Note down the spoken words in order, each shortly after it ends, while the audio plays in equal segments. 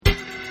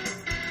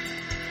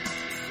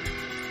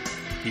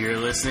You're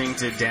listening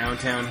to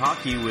Downtown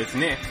Hockey with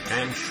Nick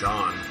and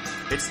Sean.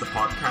 It's the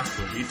podcast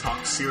where we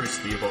talk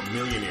seriously about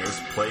millionaires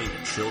playing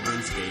a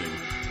children's game.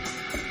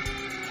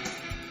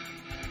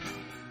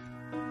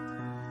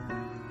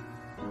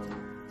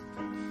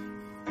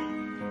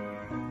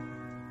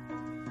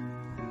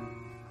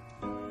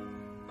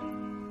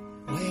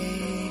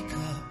 Wake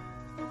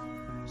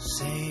up,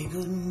 say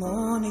good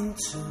morning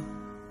to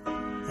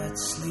that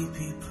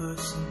sleepy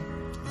person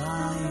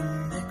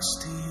lying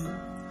next to you.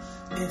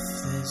 If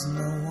there's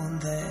no one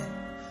there,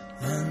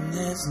 then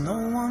there's no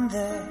one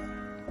there.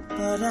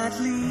 But at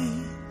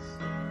least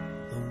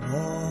the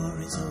war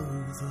is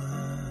over.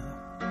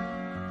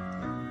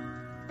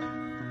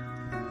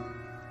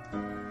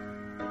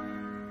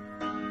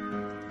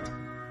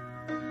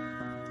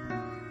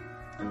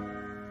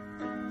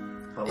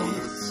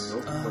 It's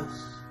us.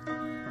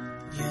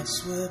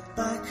 Yes, we're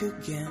back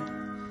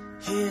again,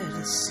 here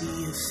to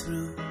see you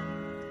through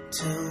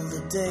till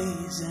the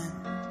day's end.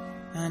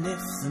 And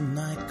if the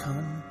night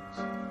comes,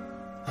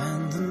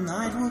 and the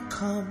night will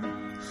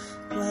come,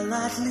 well,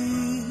 at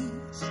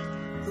least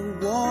the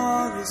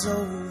war is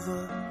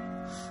over.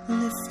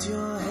 Lift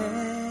your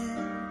head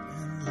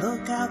and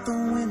look out the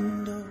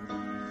window.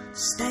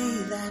 Stay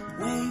that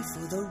way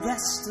for the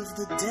rest of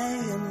the day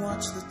and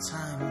watch the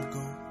time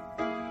go.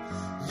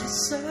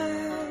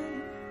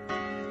 Listen,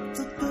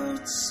 the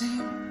birds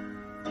sing.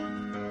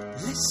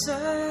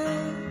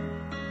 Listen,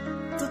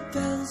 the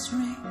bells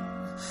ring.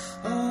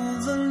 All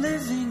the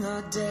living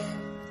are dead,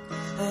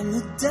 and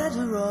the dead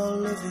are all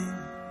living.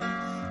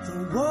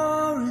 The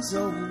war is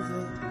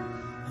over,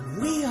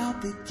 and we are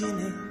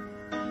beginning.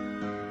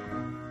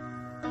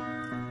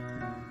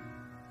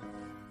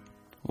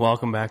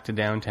 Welcome back to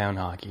Downtown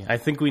Hockey. I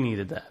think we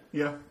needed that.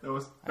 Yeah, that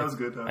was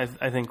good.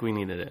 I think we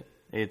needed it.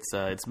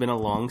 It's been a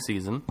long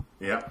season.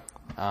 Yeah.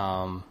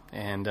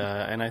 And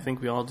I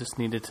think we all just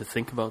needed to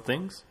think about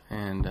things,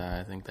 and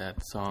I think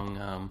that song,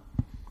 I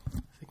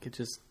think it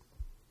just...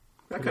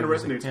 That kind of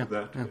resonates with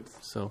that. Yeah.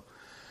 So,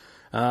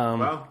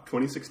 wow,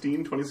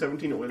 2016,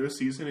 2017 Oilers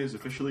season is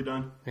officially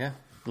done. Yeah,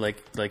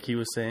 like he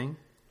was saying,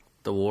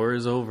 the war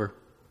is over.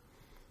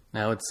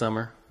 Now it's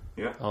summer.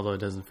 Yeah. Although it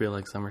doesn't feel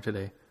like summer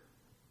today. It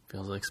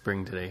feels like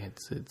spring today.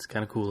 It's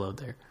kind of cool out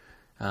there.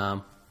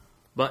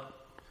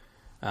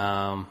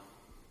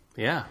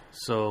 Yeah,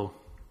 so...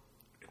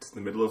 It's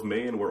the middle of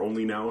May, and we're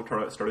only now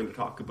starting to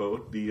talk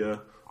about the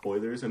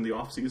Oilers and the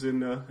off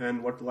season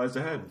and what lies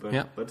ahead. But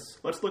yeah.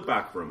 let's look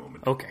back for a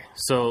moment. Okay,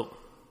 so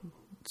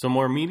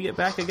more immediate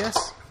back, I guess.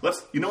 Let's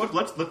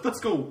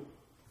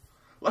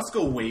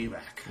go way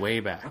back. Way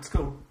back. Let's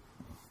go.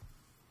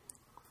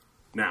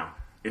 Now,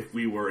 if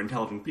we were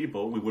intelligent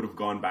people, we would have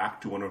gone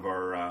back to one of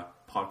our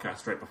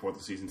podcasts right before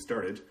the season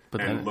started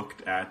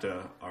looked at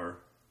our.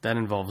 That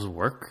involves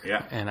work.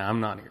 Yeah, and I'm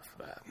not here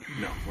for that.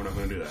 No, we're not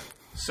going to do that.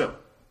 So.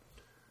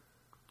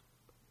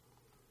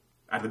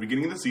 At the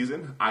beginning of the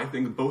season, I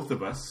think both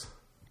of us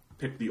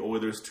picked the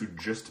Oilers to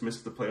just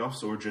miss the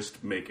playoffs or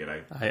just make it.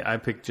 I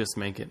picked just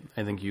make it.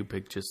 I think you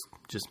picked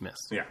just miss.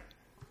 Yeah.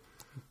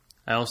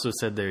 I also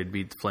said they would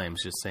beat the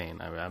Flames. Just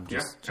saying. I'm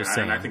just saying.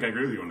 And I think I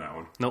agree with you on that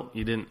one. No,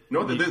 you didn't.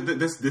 No,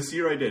 this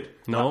year I did.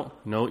 No,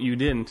 you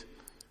didn't.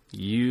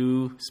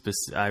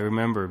 I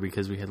remember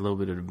because we had a little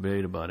bit of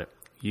debate about it.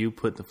 You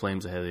put the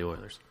Flames ahead of the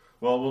Oilers.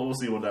 Well, we'll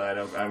see about that.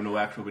 I have no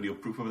actual video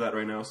proof of that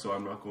right now, so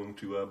I'm not going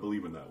to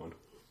believe in that one.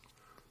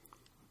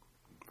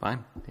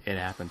 Fine. It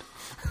happened.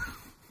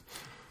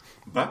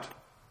 But,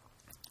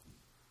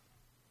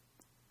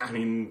 I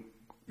mean,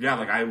 yeah,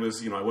 like I was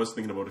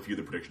thinking about a few of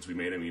the predictions we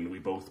made. I mean, we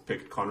both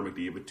picked Connor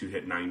McDavid to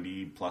hit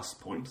 90-plus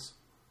points.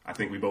 I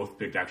think we both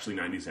picked actually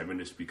 97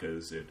 just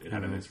because it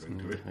had a nice ring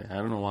to it. I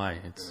don't know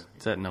why. It's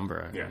that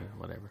number.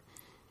 Whatever.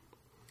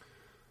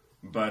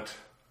 But,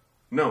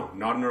 no,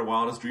 not in our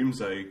wildest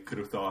dreams I could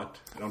have thought.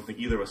 I don't think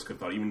either of us could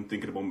have thought, even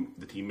thinking about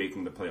the team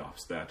making the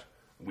playoffs, that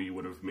we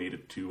would have made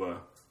it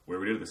to... where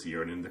we did this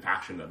year and in the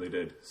passion that they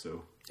did.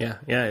 So yeah,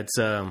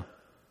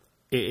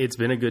 it's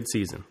been a good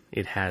season.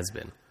 It has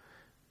been.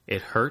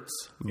 It hurts,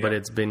 but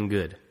it's been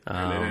good.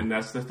 And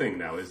that's the thing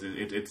now is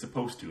it's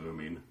supposed to. I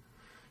mean,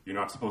 you're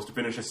not supposed to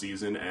finish a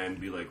season and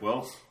be like,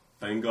 well,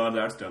 thank God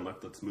that's done.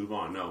 Let's move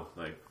on. No,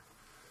 like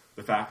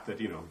the fact that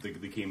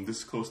they came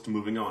this close to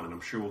moving on, and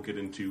I'm sure we'll get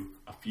into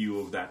a few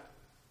of that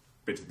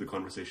bits of the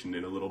conversation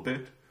in a little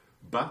bit.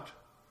 But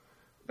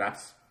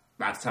that's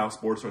how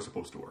sports are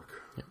supposed to work.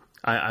 Yeah.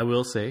 I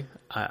will say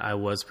I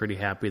was pretty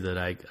happy that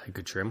I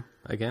could trim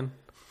again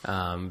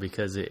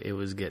because it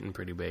was getting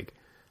pretty big.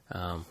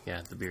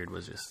 The beard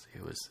was just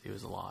it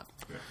was a lot.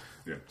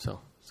 Yeah. So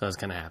I was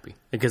kind of happy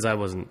because that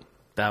wasn't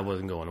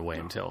going away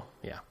until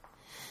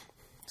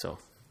So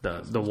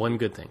the one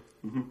good thing,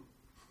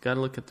 got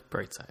to look at the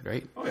bright side,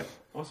 right? Oh yeah,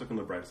 also look on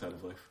the bright side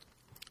of life.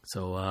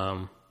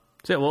 So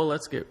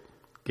let's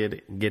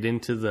get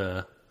into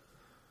the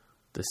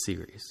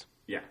series.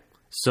 Yeah.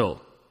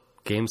 So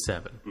Game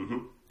 7. Mm-hmm.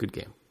 Good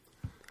game.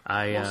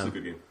 Mostly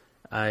good game.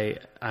 I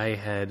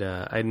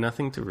had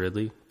nothing to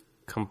really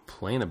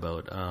complain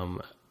about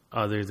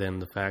other than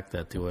the fact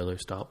that the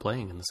Oilers stopped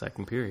playing in the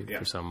second period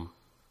for some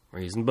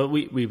reason. But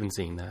we've been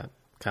seeing that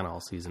kind of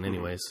all season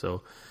anyway.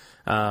 So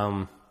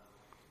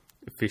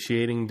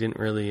officiating didn't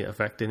really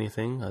affect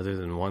anything other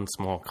than one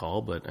small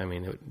call. But, I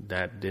mean,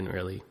 that didn't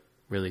really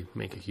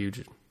make a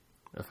huge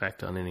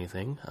effect on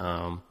anything.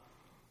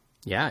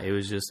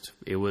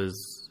 It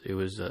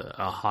was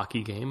a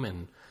hockey game,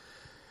 and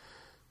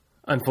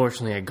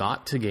unfortunately I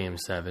got to Game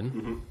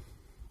 7,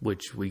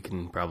 which we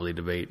can probably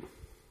debate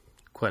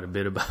quite a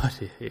bit about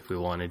if we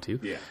wanted to.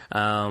 Yeah.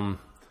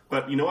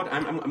 But you know what?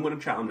 I'm going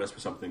to challenge us for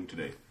something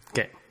today.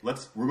 Okay.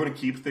 We're going to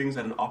keep things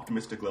at an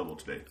optimistic level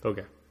today.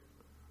 Okay.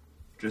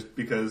 Just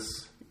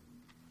because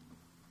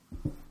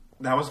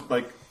that was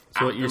like.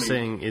 So what you're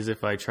saying is,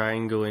 if I try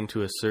and go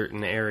into a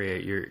certain area,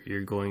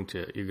 you're going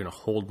to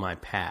hold my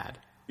pad.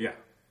 Yeah.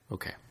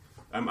 Okay.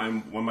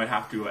 One might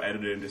have to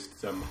edit in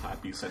just some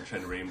happy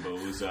sunshine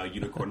rainbows,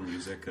 unicorn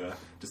music.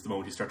 Just the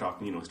moment you start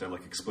talking, instead of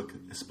like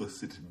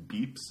explicit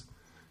beeps,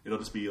 it'll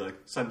just be like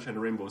sunshine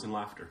rainbows and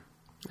laughter.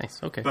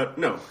 Nice. Okay. But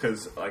no,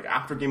 because like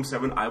after Game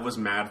 7, I was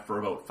mad for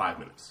about 5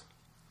 minutes,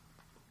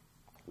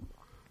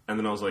 and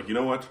then I was like, you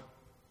know what?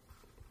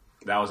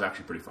 That was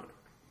actually pretty fun.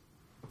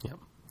 Yep.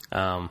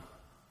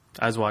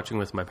 I was watching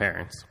with my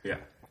parents. Yeah.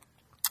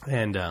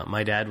 And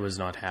my dad was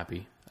not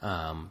happy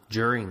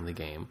during the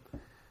game.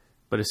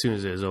 But as soon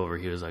as it was over,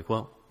 he was like,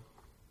 well,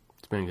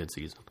 it's been a good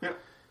season. Yeah.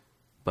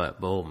 But,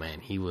 oh, man,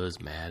 he was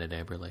mad at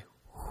Eberle.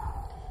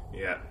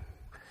 Yeah.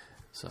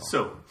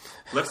 So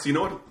let's, you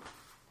know what?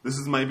 This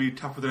might be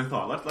tougher than I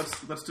thought.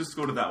 Let's just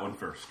go to that one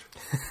first.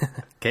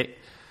 Okay.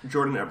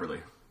 Jordan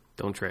Eberle.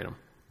 Don't trade him.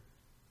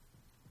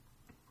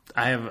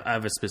 I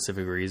have a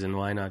specific reason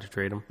why not to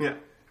trade him. Yeah.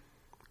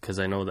 Because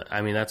I know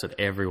that's what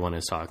everyone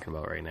is talking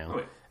about right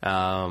now. Oh,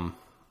 yeah.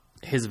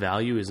 His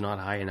value is not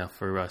high enough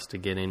for us to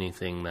get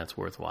anything that's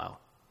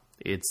worthwhile.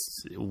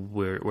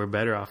 We're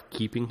better off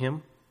keeping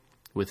him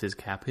with his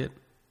cap hit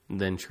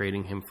than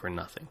trading him for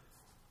nothing.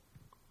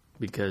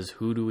 Because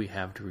who do we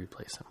have to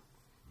replace him?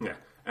 Yeah,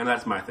 and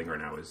that's my thing right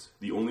now is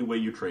the only way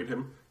you trade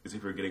him is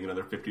if you're getting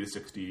another 50 to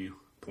 60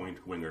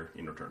 point winger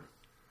in return.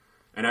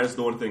 And that is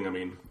the one thing,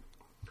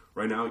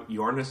 right now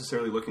you aren't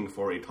necessarily looking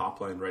for a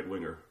top line right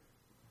winger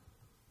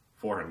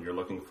for him. You're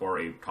looking for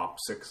a top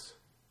 6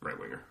 right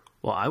winger.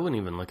 Well, I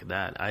wouldn't even look at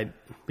that.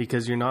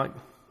 Because you're not.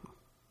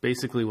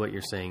 Basically, what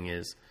you're saying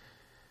is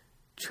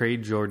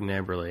trade Jordan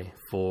Eberle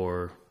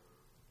for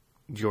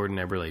Jordan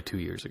Eberle 2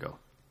 years ago.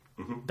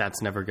 Mm-hmm.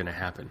 That's never going to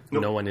happen.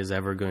 Nope. No one is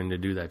ever going to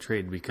do that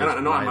trade because.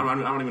 I'm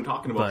not even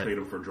talking about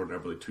trading for Jordan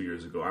Eberle 2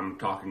 years ago. I'm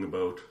talking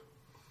about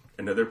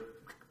another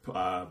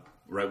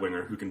right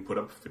winger who can put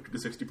up 50 to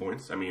 60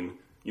 points. Jordan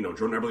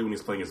Eberle, when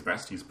he's playing his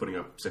best, he's putting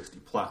up 60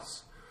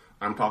 plus.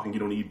 I'm talking. You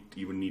don't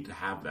even need to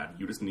have that.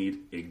 You just need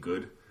a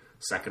good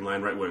second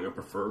line right winger,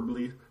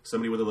 preferably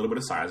somebody with a little bit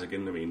of size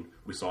again.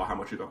 We saw how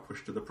much he got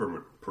pushed to the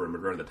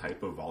perimeter and the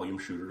type of volume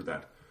shooter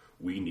that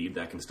we need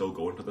that can still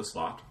go into the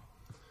slot.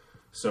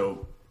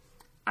 So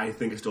I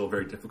think it's still a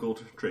very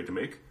difficult trade to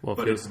make,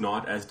 but it's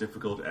not as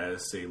difficult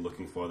as, say,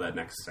 looking for that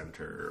next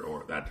center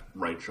or that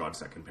right shot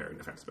second pairing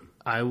defenseman.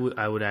 I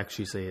would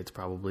actually say it's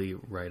probably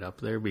right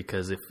up there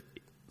because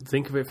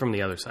think of it from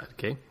the other side,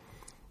 okay?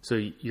 So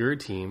you're a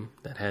team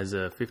that has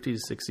a 50 to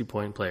 60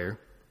 point player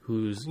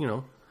who's,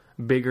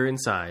 bigger in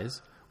size.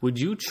 Would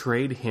you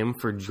trade him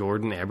for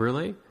Jordan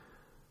Eberle?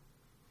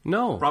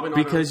 No, probably not,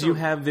 because you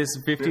have this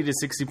 50 to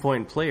 60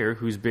 point player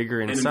who's bigger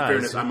in size. And in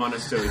fairness, I'm not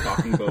necessarily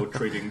talking about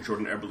trading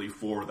Jordan Eberle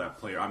for that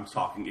player. I'm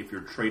talking if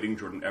you're trading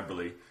Jordan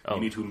Eberle, you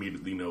need to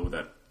immediately know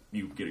that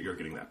you're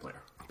getting that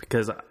player.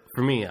 Because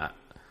for me,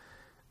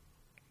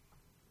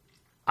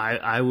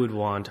 I would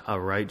want a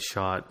right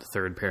shot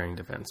third pairing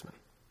defenseman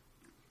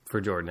for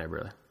Jordan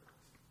Eberle.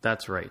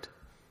 That's right.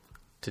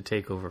 To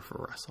take over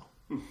for Russell.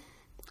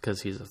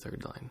 Because he's a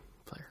third line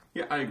player.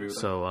 Yeah, I agree with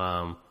that.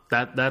 So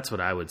that's what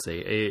I would say.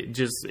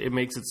 It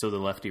makes it so the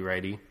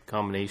lefty-righty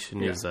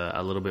combination is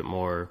a little bit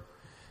more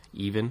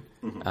even.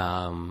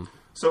 Mm-hmm.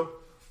 So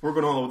we're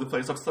going all over the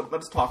place.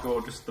 Let's talk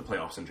about just the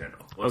playoffs in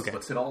general.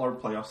 Let's hit all our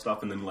playoff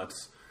stuff, and then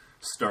let's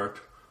start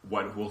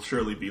what will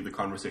surely be the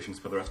conversations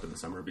for the rest of the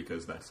summer,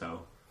 because that's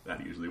how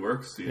that usually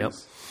works,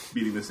 is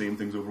beating the same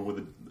things over with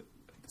a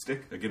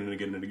stick again and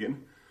again and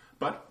again.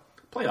 But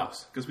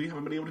playoffs, because we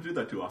haven't been able to do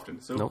that too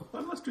often. So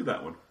let's do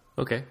that one.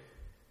 Okay.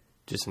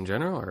 Just in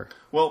general, or?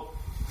 Well,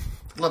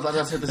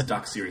 let's hit this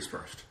Ducks series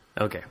first.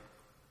 Okay.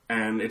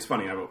 And it's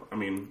funny,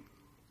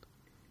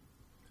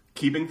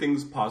 keeping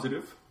things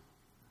positive.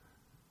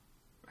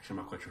 Actually, I'm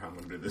not quite sure how I'm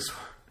going to do this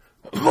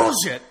one.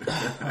 Bullshit!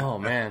 Oh,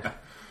 man.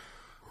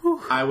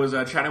 I was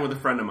chatting with a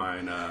friend of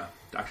mine,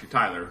 actually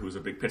Tyler, who's a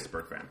big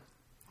Pittsburgh fan.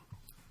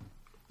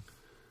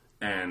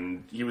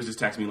 And he was just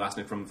texting me last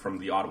night from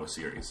the Ottawa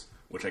series,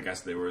 which I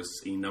guess there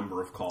was a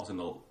number of calls in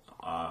the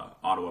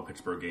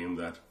Ottawa-Pittsburgh game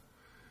that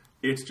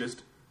it's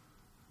just...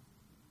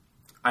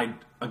 I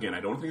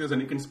don't think there's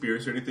any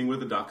conspiracy or anything with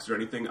the Ducks or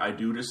anything. I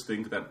do just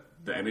think that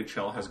the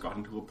NHL has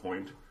gotten to a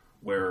point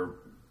where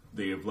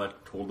they have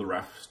told the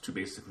refs to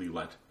basically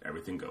let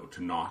everything go,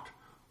 to not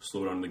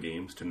slow down the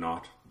games, to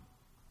not...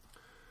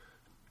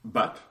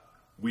 But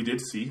we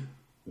did see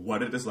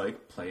what it is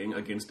like playing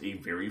against a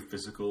very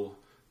physical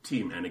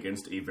team and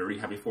against a very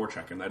heavy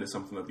forecheck, and that is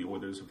something that the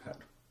Oilers have had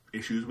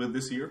issues with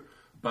this year.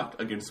 But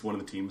against one of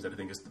the teams that I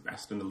think is the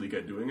best in the league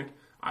at doing it,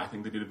 I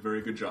think they did a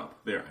very good job.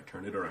 There, I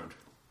turned it around.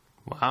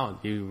 Wow,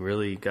 you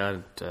really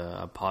got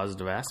a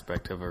positive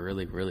aspect of a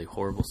really, really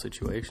horrible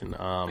situation.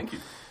 Thank you.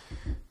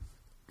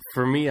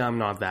 For me, I'm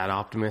not that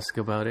optimistic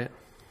about it.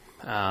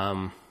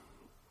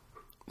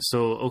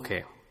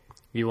 Okay,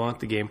 you want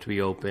the game to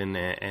be open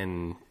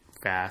and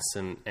fast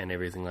and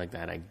everything like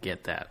that. I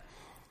get that.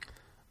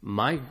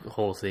 My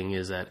whole thing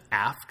is that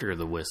after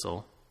the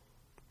whistle,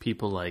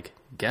 people like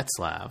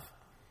Getzlaf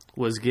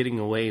was getting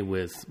away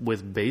with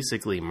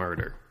basically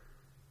murder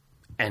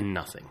and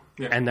nothing.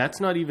 Yeah. And that's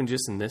not even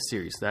just in this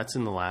series. That's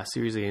in the last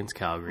series against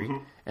Calgary.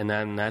 Mm-hmm. And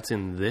then that's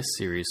in this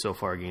series so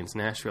far against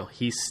Nashville.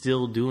 He's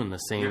still doing the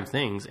same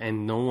things,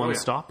 and no one's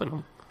stopping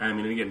him. I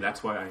mean, again,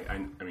 that's why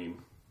I mean,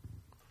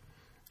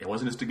 it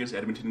wasn't just against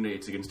Edmonton today,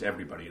 it's against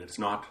everybody, and it's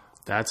not...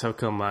 That's how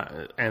come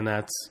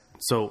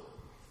so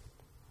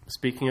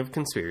speaking of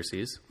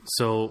conspiracies,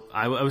 so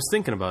I was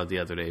thinking about it the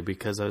other day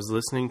because I was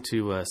listening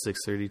to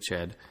 630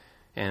 Ched,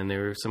 and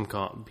there were some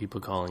people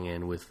calling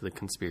in with the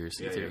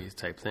conspiracy theories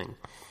type thing.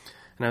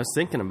 And I was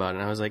thinking about it,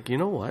 and I was like, you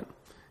know what?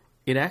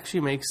 It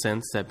actually makes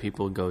sense that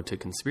people go to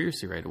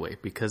conspiracy right away,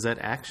 because that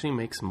actually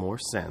makes more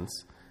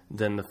sense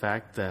than the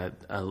fact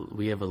that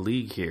we have a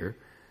league here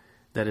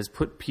that has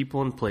put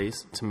people in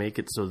place to make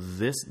it so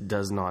this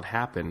does not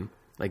happen.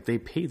 Like, they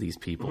pay these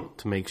people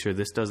to make sure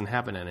this doesn't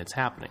happen, and it's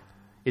happening.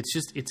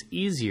 It's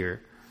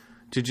easier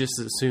to just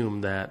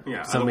assume that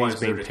somebody's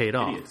being paid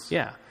off.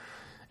 Yeah.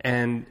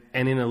 And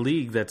in a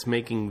league that's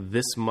making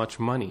this much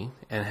money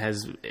and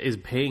is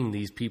paying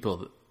these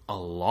people a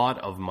lot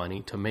of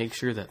money to make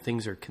sure that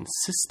things are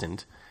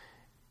consistent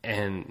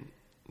and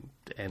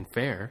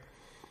fair,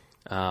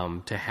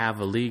 to have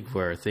a league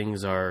where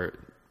things are,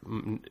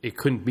 it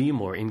couldn't be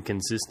more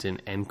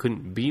inconsistent and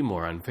couldn't be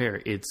more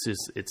unfair.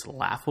 It's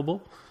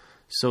laughable.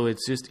 So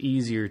it's just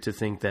easier to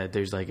think that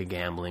there's like a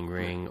gambling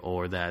ring,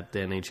 or that the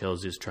NHL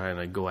is just trying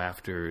to go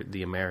after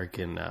the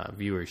American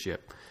viewership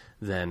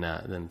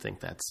than think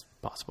that's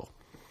possible.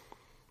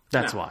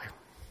 That's why.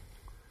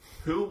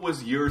 Who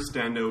was your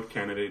standout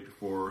candidate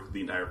for the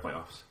entire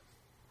playoffs?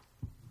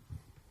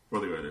 For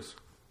the Oilers?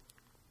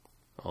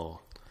 Oh.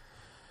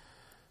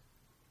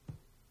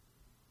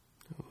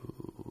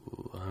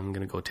 Ooh, I'm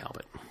going to go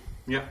Talbot.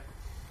 Yeah.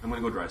 I'm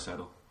going to go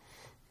Draisaitl.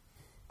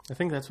 I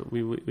think that's what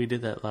we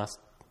did that last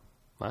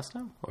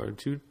time, or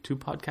two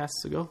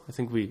podcasts ago. I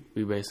think we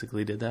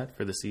basically did that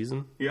for the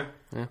season. Yeah.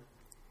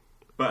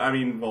 But, I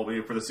mean,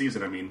 for the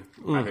season, I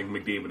think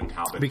McDavid and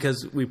Talbot.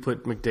 Because we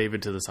put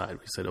McDavid to the side.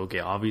 We said, okay,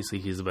 obviously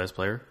he's the best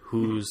player.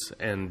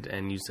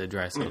 And you said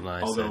Draisaitl, and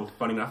I Although,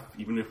 funny enough,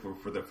 even if we're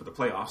for the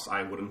playoffs,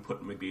 I wouldn't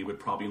put McDavid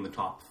probably in the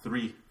top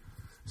 3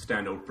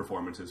 standout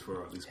performances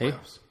for these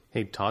playoffs.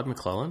 Hey, Todd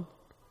McClellan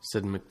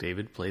said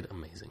McDavid played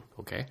amazing,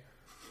 okay?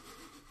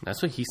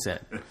 That's what he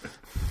said.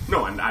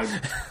 No, and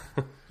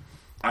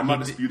I'm not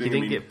disputing. He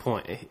didn't get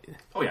point.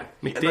 Oh, yeah.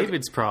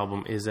 McDavid's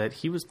problem is that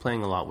he was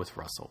playing a lot with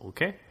Russell,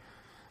 okay?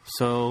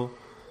 So...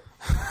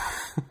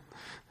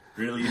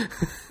 Really?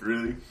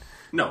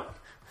 No.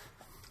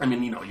 I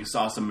mean, you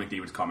saw some of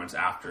McDavid's comments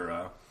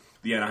after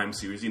the Anaheim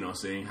series,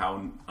 saying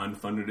how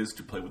unfun it is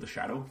to play with a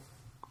shadow.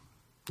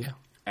 Yeah.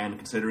 And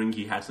considering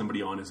he had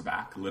somebody on his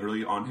back,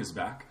 literally on his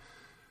back,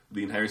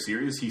 the entire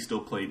series, he still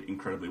played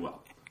incredibly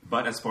well.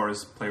 But as far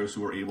as players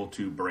who were able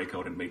to break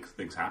out and make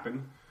things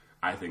happen,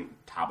 I think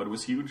Talbot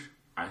was huge.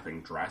 I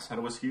think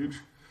Draisaitl was huge.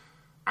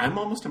 I'm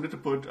almost tempted to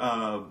put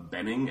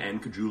Benning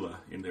and Kajula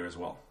in there as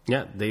well.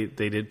 Yeah, they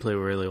did play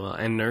really well.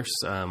 And Nurse,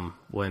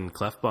 when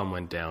Klefbom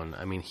went down,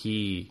 I mean,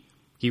 he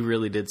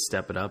really did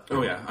step it up.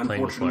 Oh, yeah.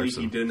 Unfortunately,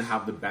 he didn't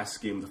have the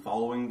best game the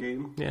following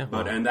game. Yeah.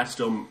 And that's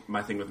still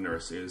my thing with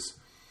Nurse is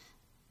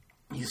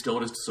he's still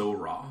just so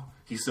raw.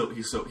 He's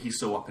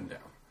so up and down.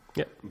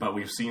 Yeah. But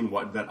we've seen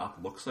what that up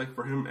looks like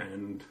for him,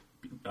 and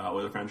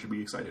Oiler fans should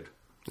be excited.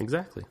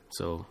 Exactly.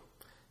 So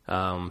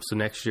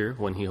next year,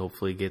 when he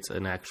hopefully gets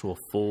an actual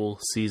full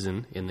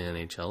season in the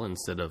NHL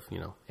instead of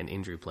an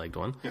injury-plagued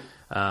one,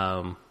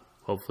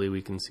 hopefully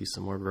we can see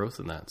some more growth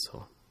in that.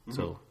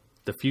 So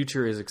the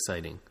future is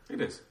exciting. It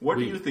is. What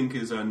do you think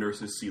is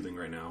Nurse's ceiling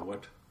right now?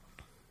 What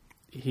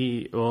do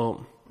you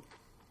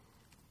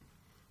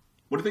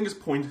think his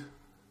point?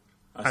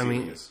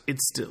 Is?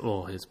 It's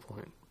still his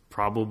point.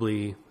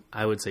 Probably,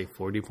 I would say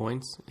 40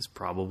 points is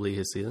probably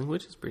his ceiling,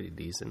 which is pretty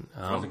decent.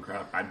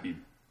 I'd be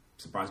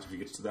surprised if he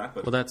gets to that.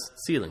 But well, that's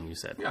ceiling, you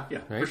said. Yeah,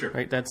 right? For sure.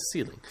 Right, that's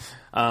ceiling.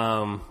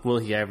 Will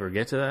he ever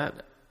get to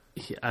that?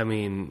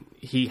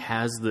 He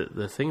has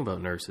the thing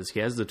about Nurse is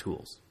he has the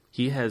tools.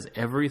 He has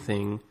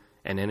everything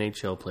an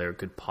NHL player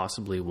could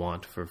possibly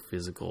want for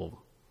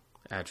physical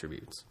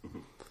attributes.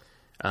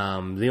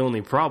 Mm-hmm. The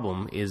only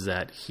problem is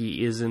that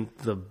he isn't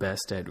the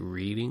best at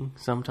reading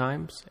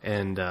sometimes,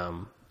 and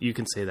you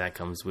can say that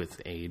comes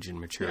with age and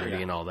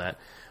maturity and all that,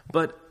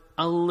 but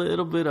a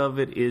little bit of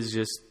it is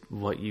just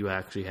what you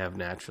actually have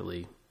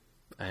naturally,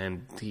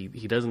 and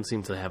he doesn't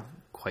seem to have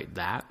quite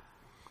that.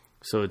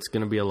 So it's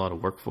going to be a lot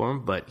of work for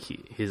him, but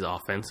his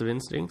offensive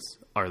instincts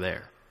are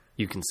there.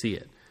 You can see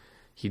it.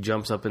 He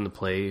jumps up in the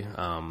play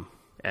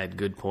at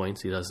good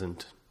points. He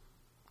doesn't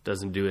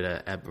do it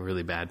at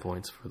really bad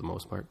points for the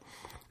most part.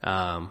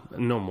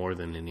 No more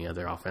than any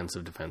other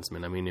offensive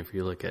defenseman. I mean, if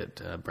you look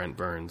at Brent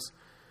Burns,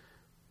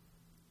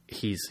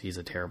 he's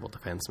a terrible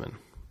defenseman,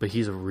 but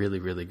he's a really,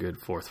 really good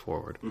fourth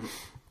forward. Mm-hmm.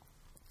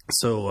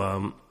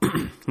 So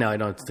now I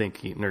don't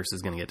think Nurse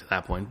is going to get to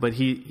that point, but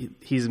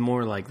he's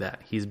more like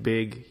that. He's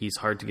big. He's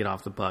hard to get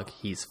off the puck.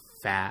 He's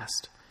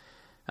fast,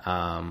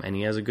 and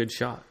he has a good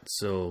shot.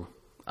 So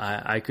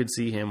I could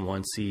see him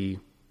once he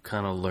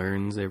kind of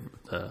learns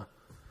the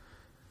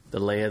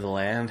lay of the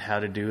land, how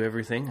to do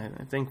everything.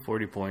 I think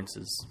 40 points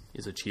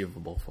is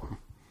achievable for him,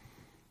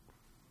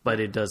 but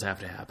it does have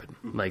to happen,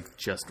 like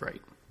just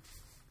right.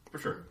 For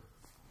sure.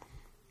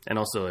 And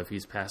also, if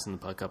he's passing the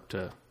puck up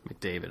to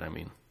McDavid, I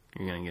mean,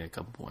 you're going to get a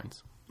couple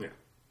points. Yeah.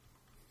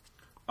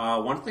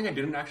 One thing I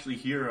didn't actually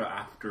hear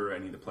after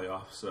any of the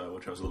playoffs,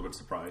 which I was a little bit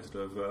surprised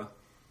of,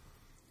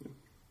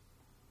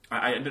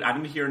 I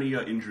didn't hear any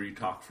injury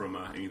talk from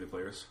any of the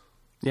players.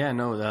 Yeah,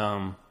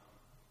 no.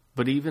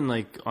 But even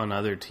like on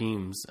other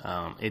teams,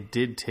 it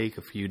did take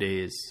a few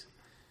days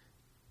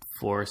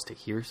for us to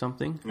hear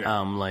something. Yeah.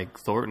 Like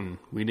Thornton,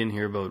 we didn't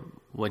hear about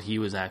what he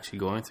was actually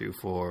going through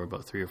for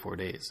about 3 or 4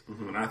 days.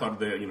 Mm-hmm. And I thought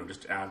they,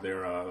 just add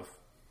their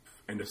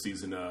end of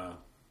season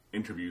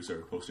interviews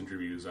or post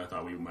interviews. I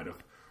thought we might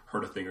have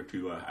heard a thing or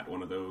two at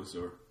one of those,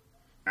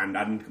 and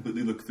I didn't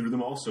completely look through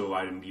them all, so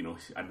I didn't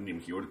even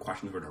hear what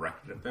questions were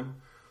directed at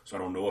them. So I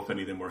don't know if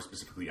any of them were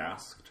specifically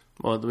asked.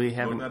 Well, we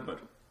haven't. That, but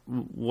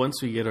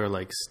once we get our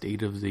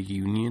State of the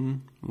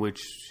Union, which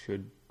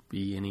should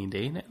be any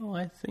day now,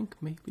 I think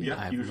maybe. Yeah,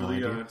 I have usually.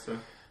 no idea.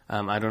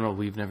 I don't know.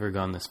 We've never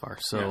gone this far,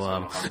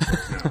 so.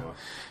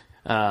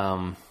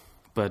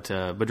 But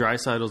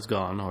Draisaitl's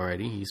gone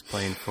already. He's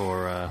playing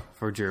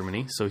for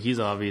Germany, so he's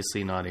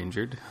obviously not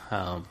injured.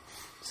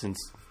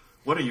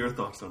 What are your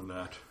thoughts on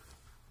that?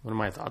 What are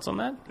my thoughts on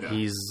that? Yeah.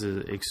 He's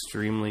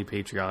extremely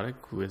patriotic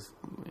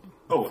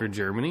for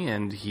Germany,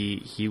 and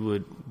he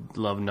would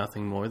love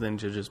nothing more than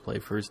to just play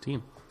for his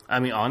team. I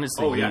mean,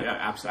 honestly. Oh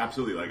yeah,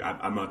 absolutely. Like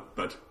I'm not,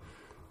 but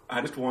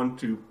I just want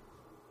to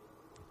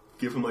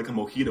give him like a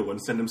mojito and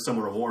send him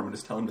somewhere warm and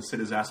just tell him to sit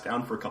his ass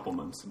down for a couple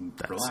months and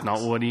relax. That's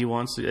not what he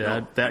wants to.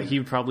 No. That he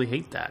would probably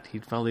hate that.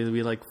 He'd probably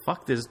be like,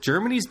 "Fuck this!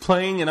 Germany's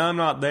playing and I'm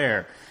not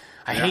there.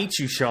 I hate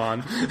you,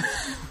 Sean."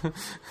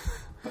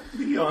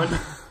 Leon.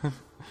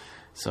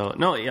 So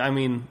no, I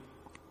mean,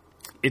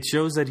 it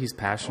shows that he's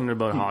passionate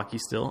about hockey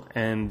still,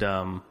 and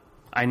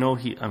I know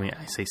he. I mean,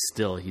 I say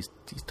still. He's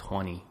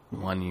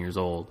 21 years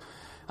old,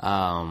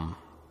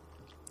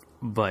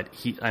 but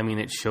he. I mean,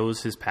 it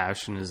shows his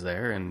passion is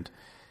there, and.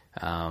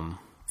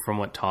 From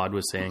what Todd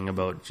was saying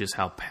about just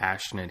how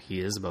passionate he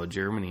is about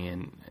Germany,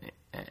 and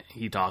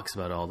he talks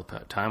about it all the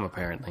time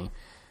apparently,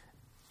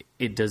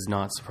 it does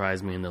not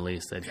surprise me in the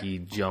least that he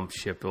jumped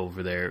ship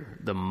over there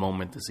the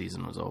moment the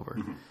season was over.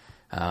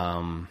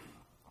 Mm-hmm.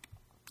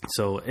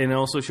 So, and it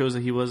also shows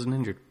that he wasn't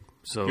injured,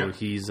 so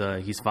he's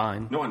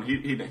fine. No, and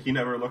he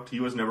never looked.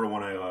 He was never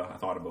one I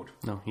thought about.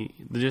 No, he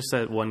just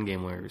that one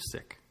game where he was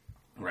sick.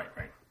 Right.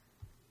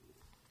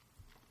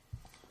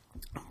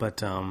 But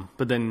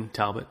then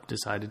Talbot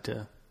decided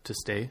to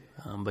stay.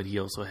 But he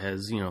also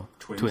has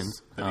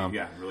twins. He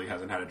really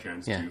hasn't had a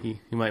chance. Yeah, to... he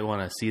might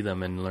want to see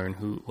them and learn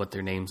what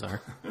their names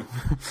are.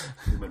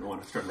 He might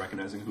want to start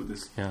recognizing who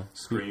this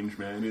strange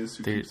man is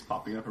who keeps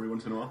popping up every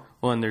once in a while.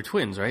 Well, and they're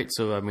twins, right?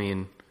 So I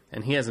mean,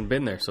 and he hasn't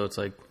been there, so it's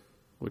like,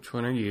 which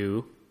one are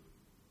you?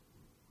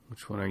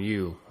 Which one are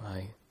you?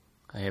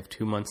 I have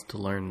 2 months to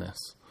learn this.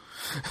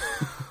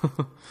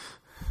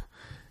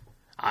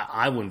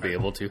 I wouldn't be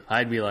able to.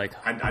 I'd be like...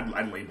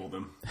 I'd label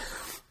them.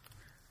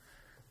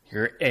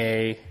 You're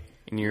A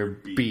and you're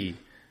B.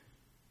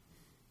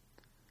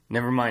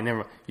 Never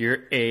mind.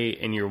 You're A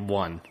and you're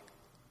 1.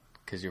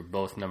 Because you're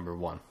both number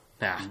 1.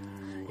 That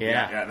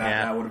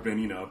would have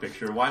been, a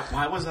picture.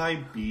 Why was I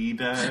B,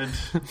 Dad?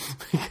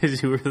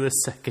 Because you were the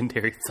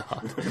secondary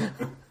thought.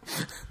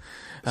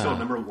 So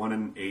number 1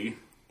 and A?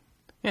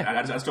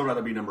 Yeah. I'd still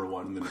rather be number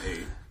 1 than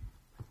A.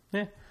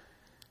 Yeah.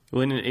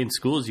 When in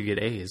schools you get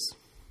A's.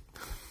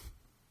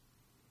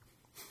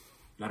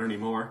 Not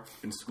anymore.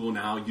 In school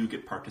now, you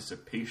get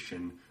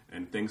participation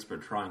and things for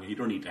trying. You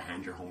don't need to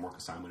hand your homework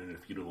assignment in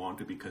if you don't want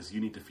to because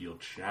you need to feel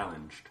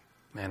challenged.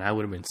 Man, I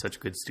would have been such a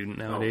good student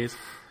nowadays.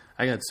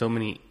 I got so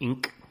many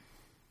ink.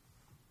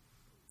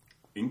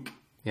 Ink?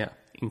 Yeah,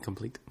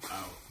 incomplete.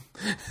 Oh.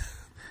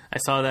 I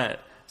saw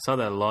that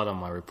a lot on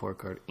my report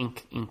card.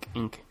 Ink.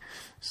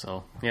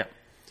 So, yeah.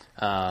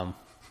 I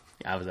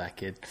was that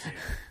kid. Yeah.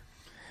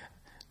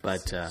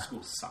 But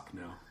schools suck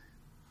now.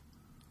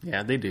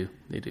 Yeah, they do.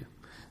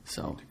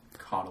 So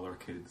coddle our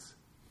kids.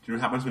 Do you know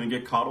what happens when you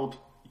get coddled?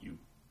 You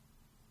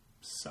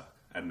suck.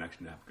 I didn't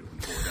actually have a good one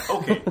for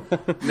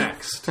that. Okay,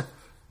 next.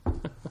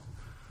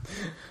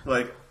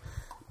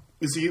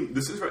 You see,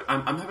 this is right.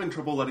 I'm having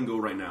trouble letting go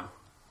right now.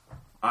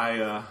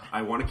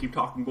 I want to keep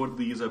talking about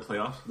these the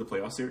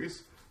playoff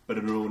series,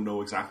 but I don't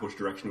know exactly which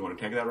direction we want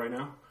to take that right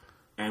now.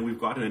 And we've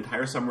got an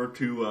entire summer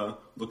to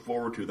look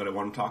forward to that I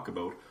want to talk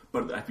about.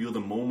 But I feel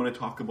the moment I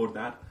talk about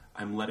that,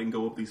 I'm letting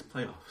go of these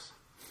playoffs.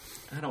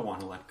 And I don't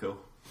want to let go.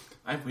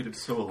 I've waited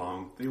so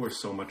long. They were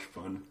so much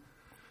fun.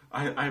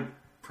 I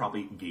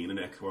probably gained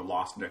or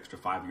lost an extra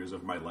 5 years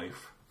of my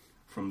life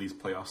from these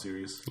playoff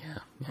series.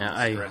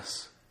 Yeah.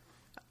 Stress.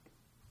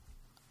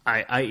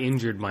 I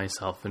injured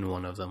myself in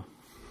one of them.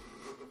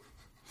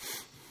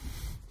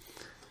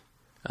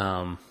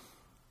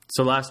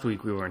 So last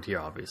week we weren't here,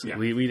 obviously. Yeah.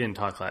 We didn't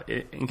talk.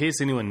 In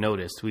case anyone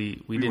noticed,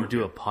 we didn't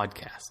do a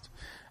podcast.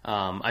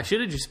 I should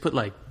have just put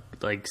like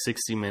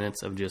 60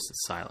 minutes of just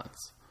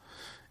silence,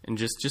 and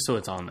just so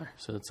it's on there.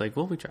 So it's like,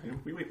 well, we tried. Yeah,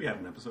 we had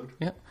an episode.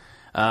 Yeah.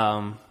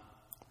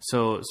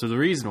 So the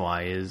reason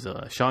why is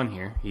Sean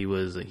here. He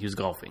was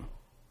golfing.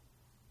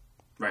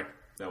 Right.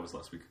 That was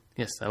last week.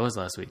 Yes, that was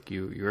last week.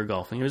 You were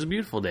golfing. It was a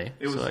beautiful day.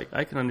 So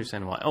I can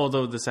understand why.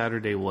 Although the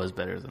Saturday was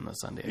better than the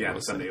Sunday. Yeah, the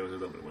Sunday was a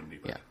little bit windy.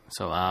 But.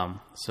 Yeah.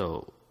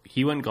 So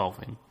he went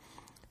golfing,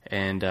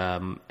 and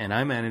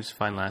I managed to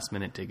find last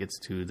minute tickets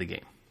to the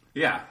game.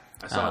 Yeah,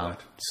 I saw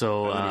that.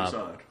 So I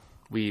saw that.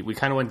 we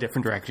kind of went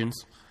different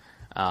directions.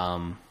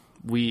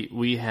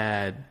 We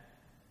had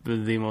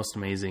the most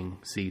amazing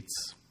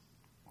seats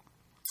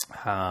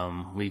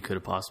we could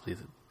have possibly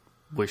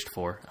wished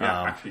for.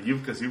 Yeah, actually,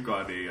 because you've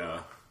got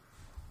an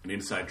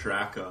inside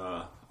track,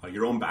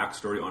 your own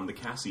backstory on the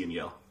Cassian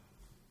yell.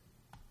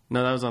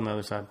 No, that was on the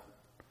other side.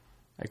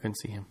 I couldn't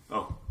see him.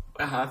 Oh,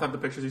 I thought the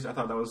pictures. I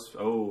thought that was.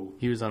 Oh,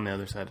 he was on the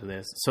other side of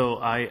this. So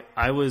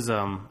I was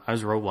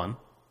row one,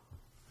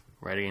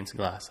 right against the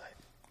glass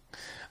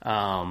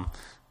side.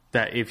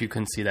 That if you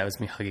couldn't see, that was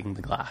me hugging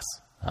the glass.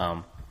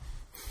 What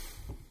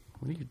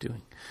are you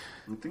doing?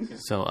 I'm thinking.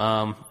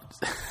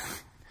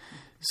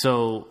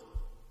 So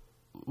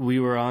we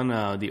were on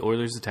the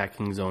Oilers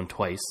attacking zone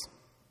twice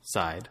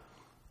side,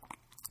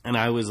 and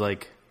I was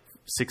like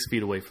 6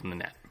 feet away from the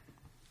net.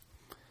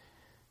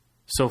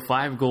 So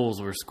 5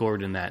 goals were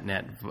scored in that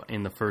net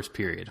in the first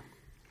period.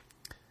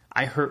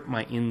 I hurt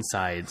my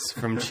insides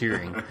from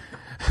cheering.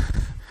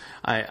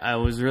 I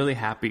was really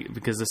happy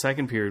because the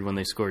second period when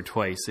they scored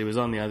twice, it was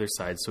on the other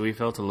side, so we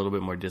felt a little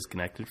bit more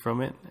disconnected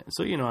from it.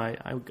 So,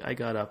 I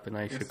got up and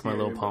I shook my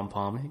little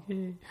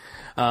pom-pom.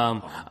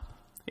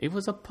 It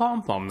was a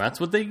pom-pom. That's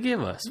what they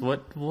give us.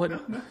 What?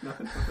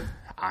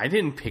 I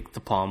didn't pick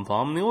the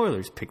pom-pom. The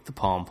Oilers picked the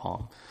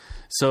pom-pom.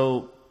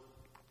 So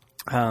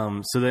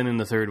then in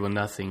the third when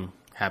nothing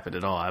happened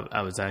at all,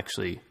 I was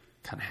actually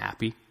kind of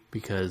happy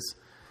because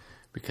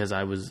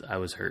I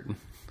was hurting.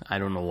 I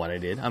don't know what I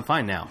did. I'm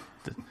fine now.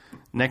 The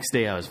next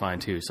day I was fine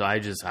too. So I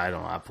don't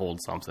know. I pulled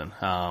something.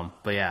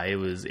 But yeah, it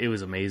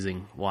was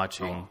amazing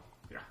watching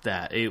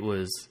that. It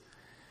was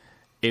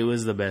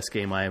the best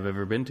game I have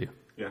ever been to.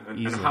 Yeah,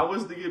 and how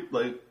was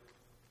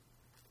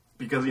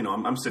because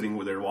I'm sitting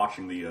there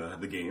watching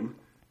the game,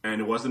 and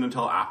it wasn't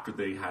until after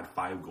they had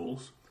 5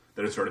 goals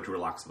that it started to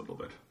relax a little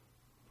bit.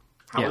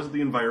 How was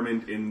the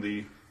environment in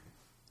the?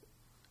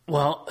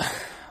 Well,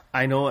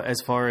 I know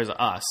as far as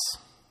us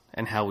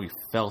and how we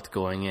felt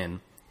going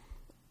in,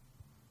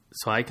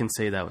 so I can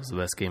say that was the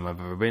best game I've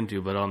ever been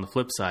to. But on the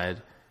flip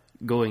side,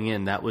 going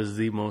in, that was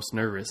the most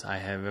nervous I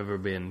have ever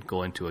been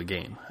going to a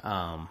game.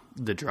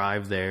 The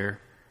drive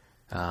there.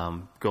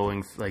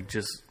 Going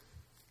just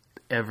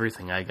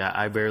everything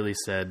I barely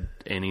said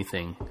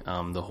anything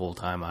the whole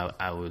time.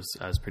 I was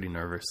pretty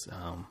nervous.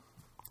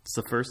 It's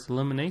the first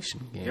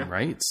elimination game,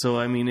 right? So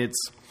I mean it's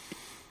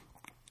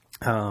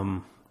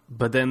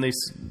but then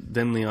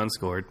Leon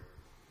scored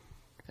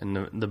and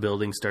the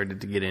building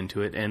started to get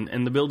into it,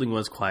 and the building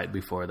was quiet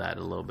before that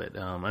a little bit.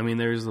 I mean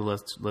there's the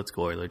let's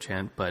go Oilers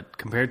chant, but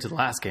compared to the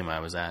last game I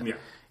was at,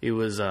 it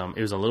was a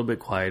little bit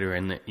quieter,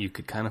 and you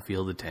could kind of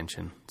feel the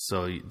tension.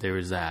 So there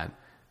was that.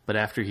 But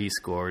after he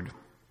scored,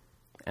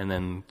 and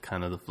then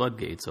kind of the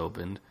floodgates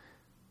opened,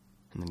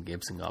 and then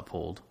Gibson got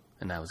pulled,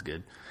 and that was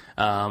good.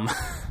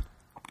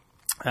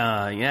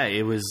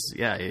 It was.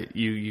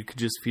 You could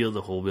just feel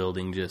the whole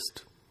building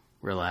just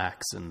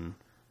relax and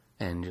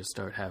just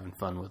start having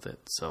fun with it.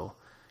 So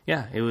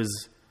yeah, it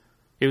was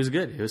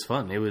good. It was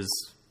fun. It was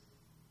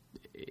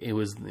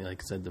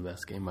like I said, the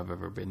best game I've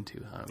ever been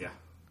to.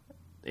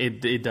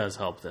 It does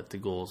help that the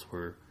goals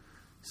were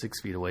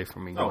 6 feet away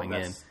from me going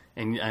in.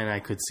 And I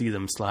could see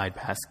them slide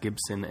past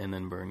Gibson and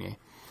then Bernier.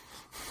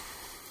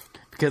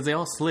 Because they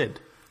all slid.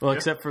 Well,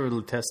 except for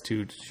the test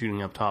 2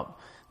 shooting up top.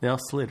 They all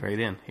slid right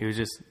in. It was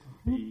just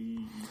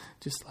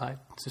slide.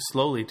 Just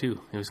slowly, too.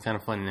 It was kind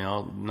of funny.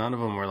 None of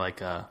them were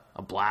like a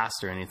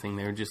blast or anything.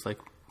 They were just like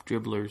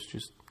dribblers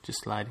just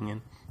sliding in.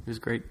 It was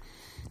great.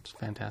 It was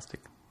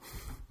fantastic.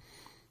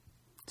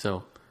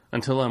 So,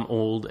 until I'm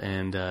old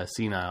and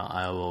senile,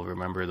 I will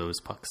remember those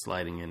pucks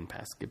sliding in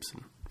past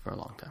Gibson for a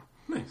long time.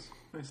 Nice.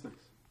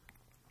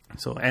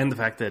 So, and the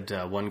fact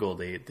that one goal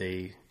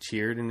they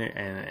cheered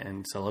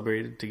and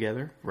celebrated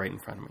together right in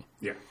front of me.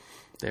 Yeah.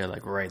 They're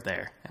like right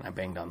there, and I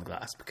banged on the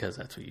glass because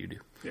that's what you do.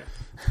 Yeah.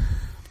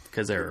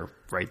 because they're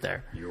right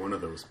there. You're one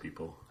of those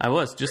people. I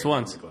was, just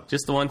once.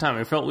 Just the one time.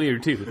 It felt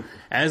weird, too.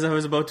 As I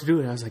was about to do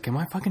it, I was like, am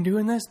I fucking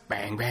doing this?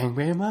 Bang, bang,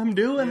 bang, I'm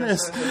doing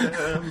this.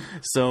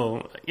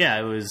 So, yeah,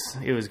 it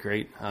was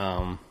great.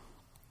 Taryn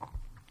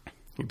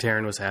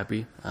was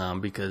happy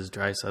because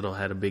Draisaitl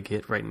had a big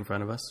hit right in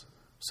front of us.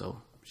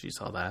 So she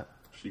saw that.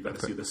 She got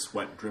to see the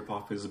sweat drip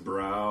off his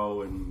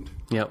brow and...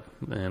 Yep,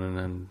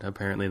 and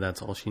apparently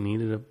that's all she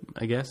needed,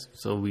 I guess.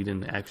 So we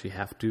didn't actually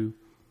have to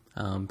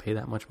pay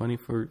that much money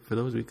for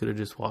those. We could have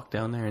just walked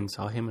down there and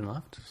saw him and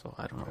left. So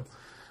I don't know.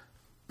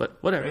 But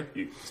whatever. Right.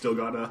 You still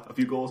got a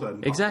few goals.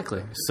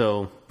 Exactly.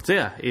 So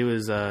yeah, it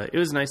was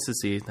nice to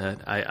see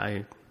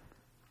that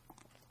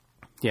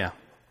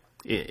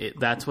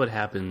that's what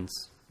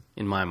happens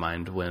in my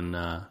mind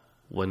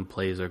when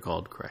plays are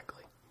called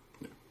correctly.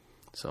 Yeah.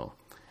 So...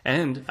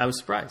 And I was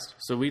surprised.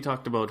 So we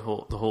talked about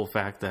the whole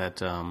fact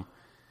that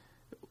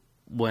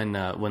when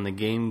the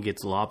game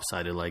gets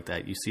lopsided like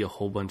that, you see a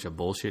whole bunch of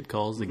bullshit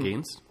calls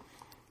against.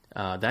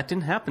 That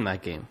didn't happen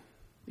that game.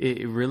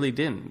 It really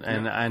didn't.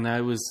 And I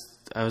was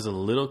a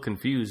little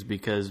confused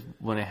because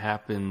when it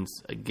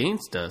happens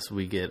against us,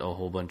 we get a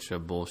whole bunch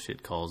of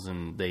bullshit calls,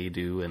 and they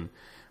do.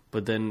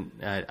 But then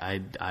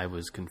I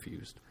was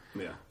confused.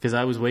 Yeah. Because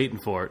I was waiting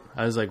for it.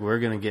 I was like, we're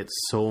going to get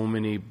so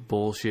many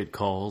bullshit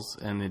calls,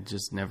 and it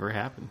just never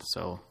happened.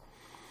 So,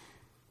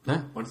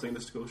 yeah. One thing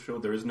this goes to show,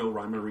 there is no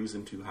rhyme or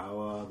reason to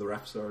how the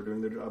refs are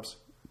doing their jobs.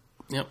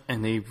 Yep,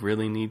 and they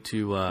really need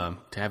to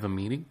have a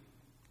meeting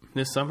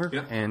this summer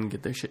and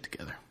get their shit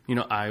together.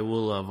 I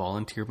will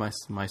volunteer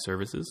my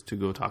services to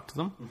go talk to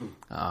them.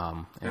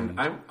 Mm-hmm. And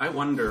I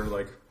wonder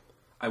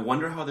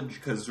how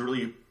because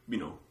really,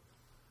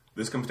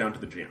 this comes down to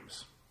the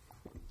GMs.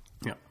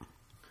 Yep.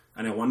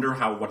 And I wonder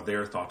what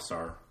their thoughts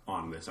are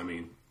on this. I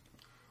mean,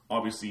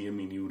 obviously,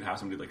 you would have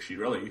somebody like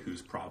Chiarelli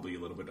who's probably a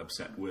little bit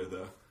upset with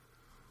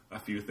a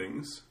few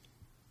things.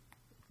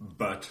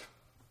 But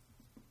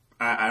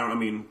I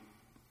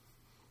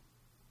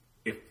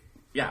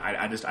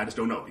just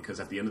don't know, because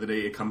at the end of the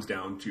day, it comes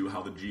down to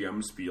how the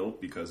GMs feel,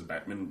 because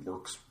Bettman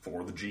works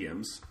for the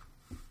GMs.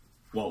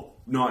 Well,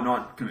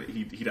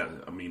 he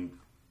doesn't. I mean,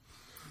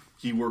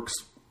 he works.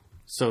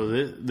 So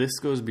this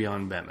goes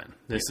beyond Bettman.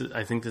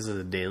 I think this is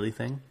a daily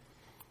thing.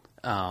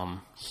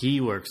 He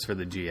works for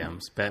the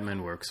GMs.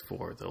 Bettman works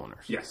for the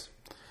owners. Yes.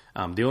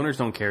 The owners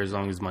don't care as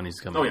long as money's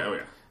coming in. Oh,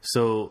 yeah.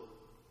 So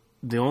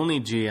the only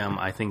GM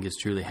I think is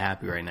truly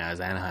happy right now is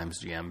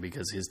Anaheim's GM,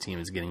 because his team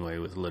is getting away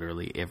with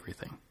literally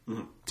everything.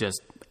 Mm-hmm. Just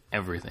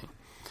everything.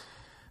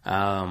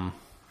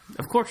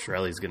 Of course,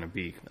 Chiarelli's going to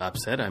be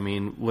upset. I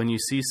mean, when you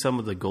see some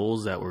of the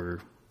goals that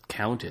were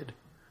counted,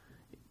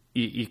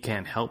 you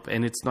can't help.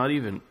 And it's not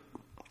even...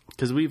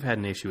 Because we've had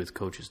an issue with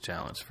Coach's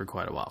Challenge for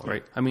quite a while,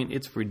 right? I mean,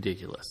 it's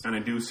ridiculous. And I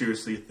do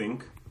seriously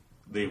think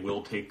they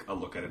will take a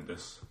look at it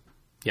this.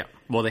 Yeah,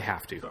 well, they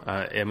have to.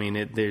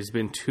 So. There's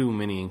been too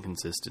many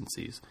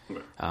inconsistencies.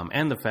 Okay.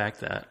 And the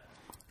fact that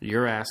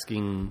you're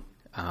asking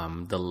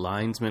the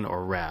linesman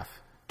or ref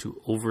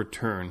to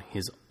overturn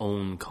his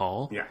own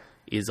call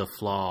is a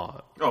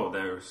flaw. Oh,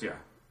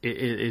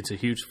 it's a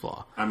huge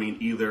flaw. I mean,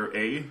 either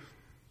A,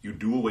 you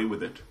do away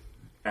with it,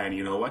 and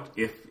you know what?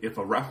 If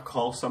a ref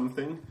calls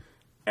something...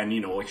 And,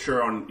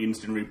 sure, on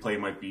instant replay it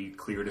might be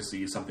clear to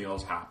see something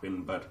else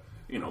happen, but,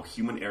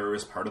 human error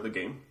is part of the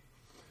game.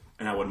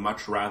 And I would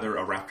much rather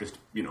a ref just,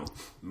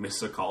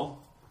 miss a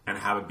call and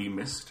have it be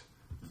missed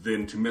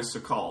than to miss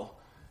a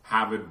call,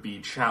 have it be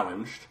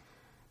challenged,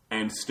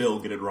 and still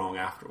get it wrong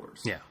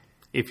afterwards. Yeah.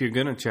 If you're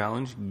going to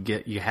challenge,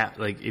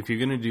 if you're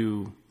going to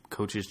do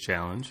Coach's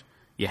Challenge,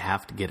 you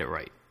have to get it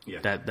right. Yeah.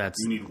 That's...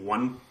 You need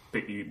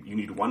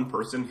one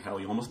person, hell,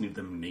 you almost need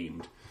them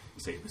named.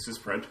 You say, this is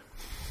Fred.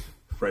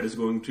 Fred is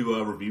going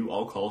to review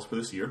all calls for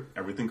this year.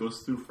 Everything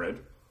goes through Fred.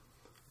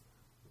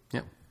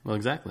 Yep. Well,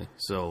 exactly.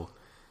 So,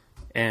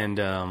 and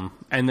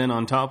then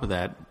on top of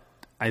that,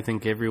 I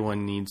think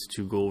everyone needs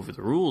to go over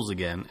the rules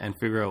again and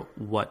figure out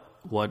what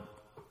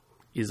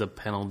is a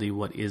penalty,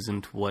 what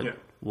isn't, what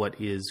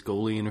is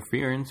goalie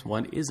interference,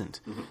 what isn't.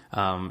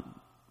 Mm-hmm.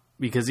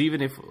 Because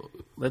even if,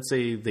 let's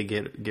say they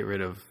get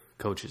rid of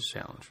Coach's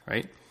Challenge,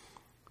 right?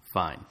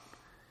 Fine.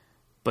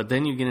 But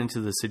then you get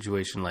into the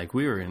situation like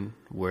we were in,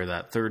 where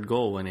that third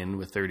goal went in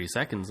with 30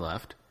 seconds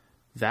left.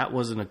 That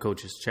wasn't a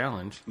Coach's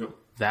Challenge. Nope.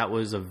 That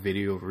was a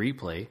video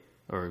replay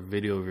or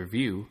video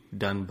review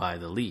done by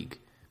the league,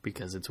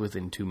 because it's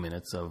within 2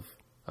 minutes of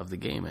the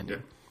game ending.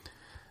 Yeah.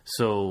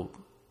 So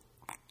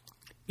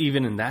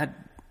even in that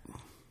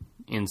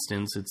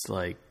instance, it's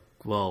like,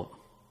 well,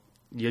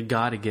 you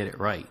got to get it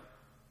right.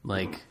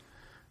 Like,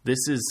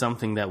 this is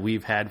something that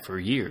we've had for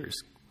years.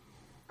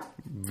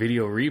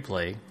 Video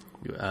replay...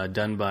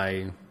 done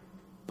by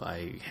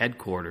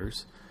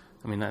headquarters.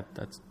 I mean,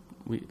 that's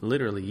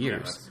literally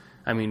years.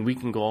 Yeah, we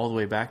can go all the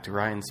way back to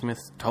Ryan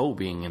Smith's toe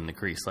being in the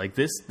crease. Like,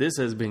 this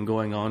has been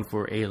going on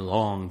for a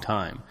long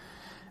time.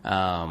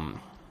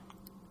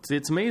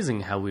 It's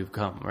amazing how we've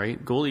come,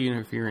 right? Goalie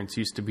interference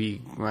used to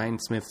be Ryan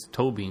Smith's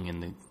toe being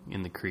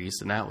in the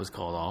crease, and that was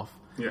called off.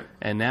 Yeah.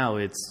 And now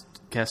it's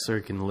Kessler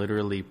can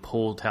literally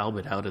pull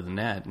Talbot out of the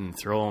net and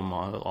throw him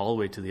all the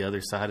way to the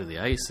other side of the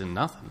ice and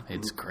nothing.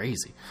 It's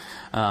crazy.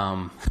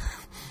 They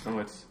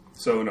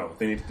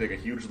need to take a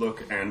huge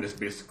look and just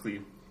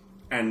basically,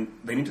 and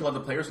they need to let the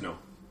players know.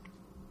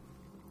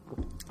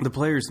 The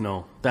players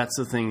know. That's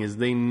the thing, is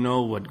they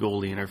know what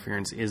goalie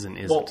interference is and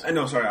isn't. Well,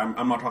 no, sorry,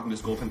 I'm not talking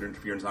just goaltender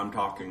interference. I'm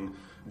talking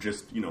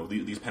just,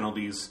 these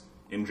penalties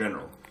in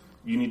general.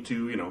 You need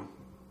to,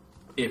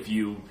 if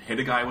you hit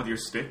a guy with your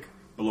stick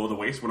below the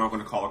waist, we're not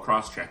going to call a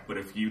cross-check. But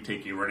if you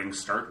take a running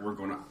start,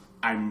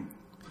 I'm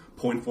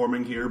point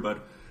forming here,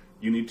 but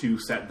you need to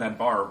set that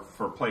bar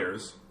for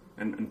players.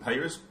 And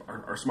players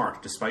are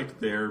smart, despite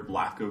their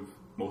lack of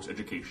most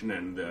education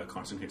and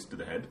constant hits to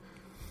the head.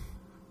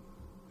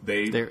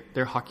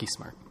 They're hockey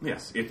smart.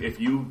 Yes, if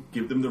you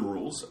give them the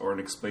rules or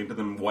explain to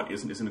them what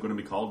isn't going to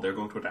be called, they're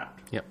going to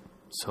adapt. Yep.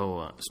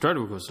 So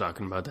Strudwick was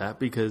talking about that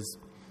because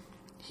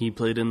he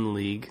played in the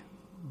league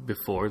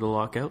before the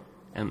lockout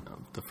and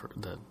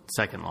the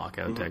second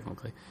lockout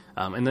technically,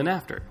 and then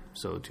after.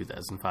 So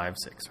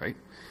 2005-06, right?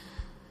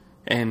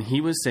 And he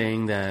was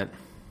saying that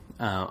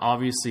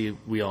obviously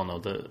we all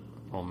know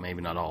well,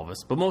 maybe not all of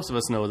us, but most of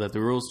us know that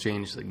the rules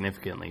changed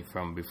significantly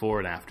from before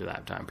and after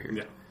that time period.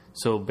 Yeah.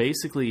 So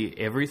basically,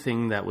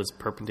 everything that was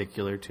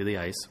perpendicular to the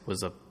ice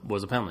was a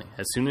penalty.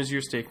 As soon as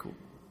your stick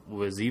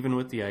was even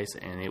with the ice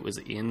and it was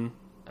in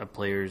a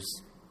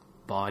player's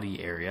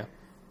body area,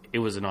 it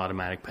was an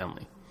automatic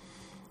penalty.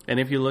 And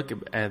if you look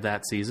at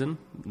that season,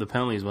 the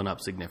penalties went up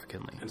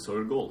significantly. And so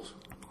did goals.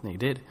 They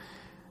did.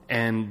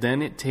 And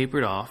then it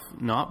tapered off,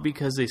 not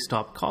because they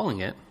stopped calling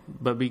it,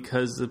 but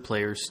because the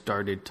players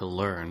started to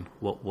learn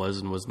what was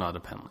and was not a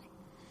penalty.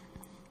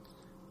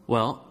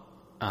 Well,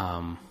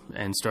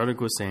 and Stardick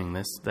was saying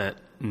this, that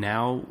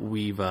now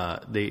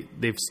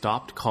they've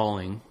stopped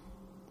calling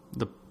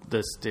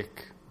the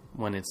stick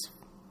when it's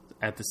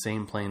at the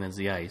same plane as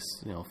the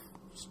ice,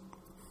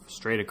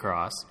 straight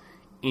across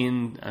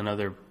in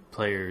another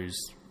player's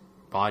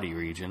body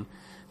region.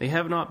 They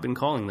have not been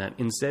calling that.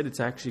 Instead, it's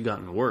actually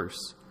gotten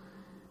worse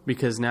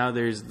because now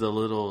there's the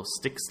little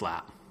stick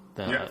slap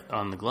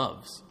on the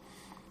gloves.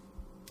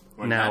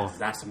 Well, now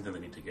that's something they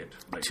need to get.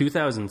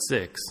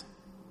 2006.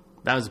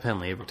 That was a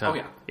penalty every time. Oh,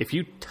 yeah. If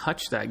you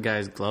touch that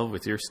guy's glove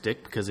with your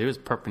stick because it was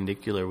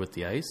perpendicular with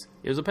the ice,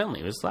 it was a penalty.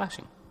 It was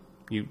slashing.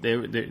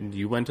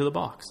 You went to the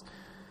box.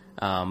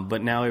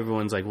 But now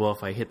everyone's like, well,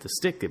 if I hit the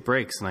stick, it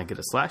breaks and I get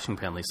a slashing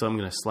penalty. So I'm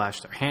going to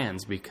slash their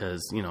hands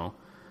because,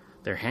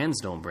 their hands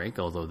don't break,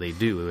 although they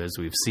do, as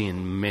we've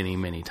seen many,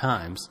 many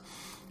times.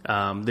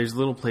 There's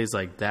little plays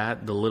like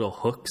that, the little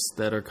hooks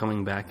that are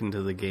coming back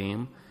into the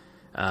game.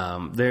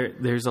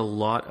 There's a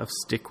lot of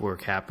stick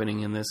work happening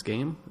in this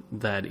game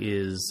that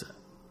is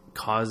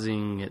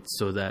causing it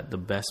so that the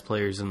best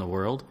players in the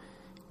world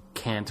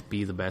can't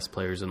be the best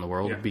players in the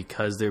world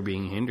because they're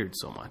being hindered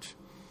so much.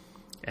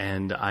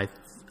 And I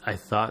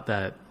thought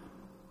that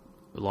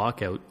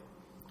lockout,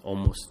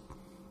 almost,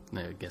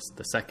 I guess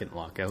the second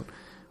lockout,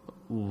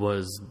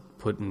 was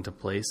put into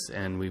place,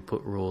 and we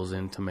put rules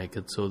in to make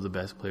it so the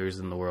best players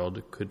in the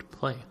world could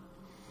play.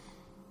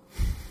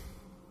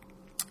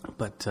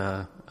 But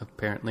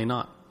apparently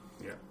not.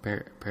 Yeah.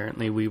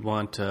 Apparently we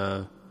want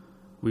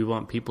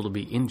people to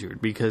be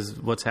injured, because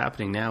what's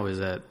happening now is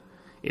that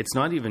it's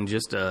not even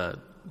just to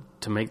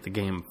make the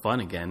game fun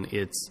again.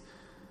 It's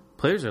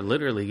players are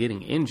literally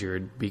getting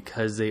injured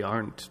because they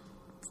aren't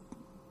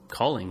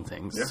calling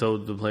things. Yeah. So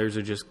the players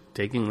are just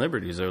taking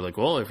liberties. They're like,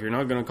 well, if you're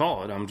not going to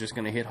call it, I'm just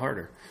going to hit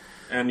harder.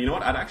 And you know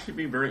what? I'd actually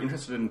be very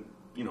interested in,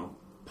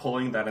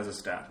 pulling that as a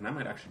stat. And I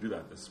might actually do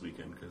that this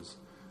weekend because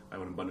I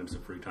have an abundance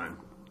of free time.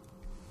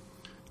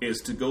 Is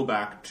to go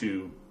back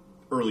to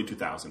early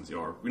 2000s,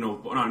 or,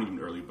 not even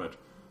early, but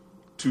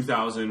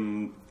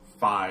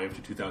 2005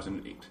 to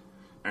 2008,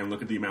 and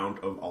look at the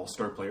amount of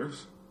all-star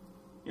players,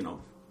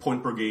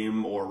 point per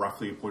game or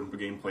roughly a point per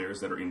game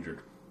players that are injured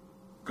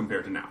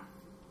compared to now.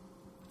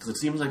 Because it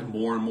seems like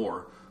more and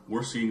more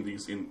we're seeing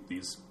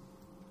these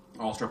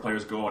all-star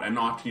players go out, and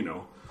not,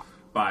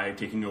 by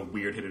taking a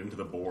weird hit into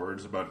the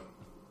boards, but,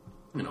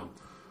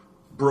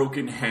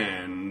 broken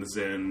hands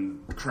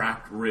and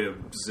cracked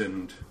ribs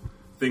and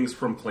things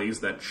from plays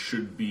that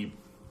should be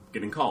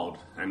getting called.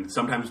 And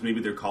sometimes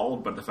maybe they're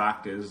called, but the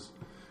fact is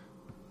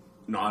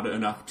not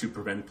enough to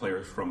prevent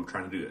players from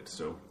trying to do it.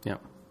 So yeah.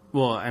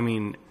 Well, I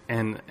mean,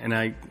 and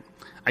I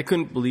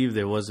couldn't believe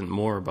there wasn't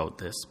more about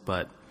this,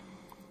 but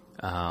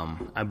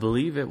I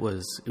believe it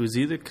was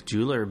either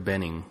Kajula or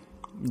Benning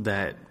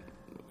that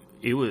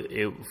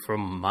it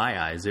from my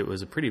eyes it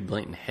was a pretty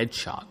blatant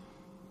headshot.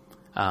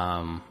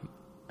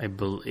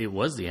 It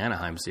was the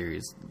Anaheim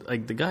series.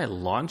 Like, the guy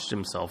launched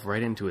himself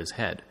right into his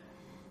head.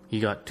 He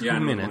got 2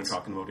 minutes.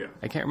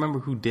 I can't remember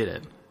who did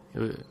it.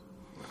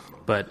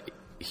 But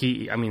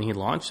he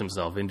launched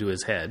himself into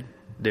his head.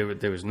 There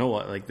was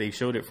no, they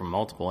showed it from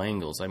multiple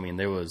angles. I mean,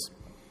 there was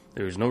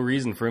no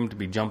reason for him to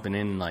be jumping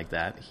in like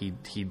that. He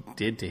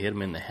did to hit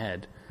him in the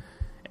head.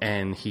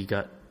 And he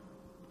got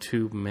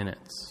 2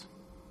 minutes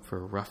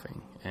for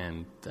roughing.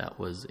 And that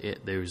was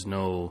it. There was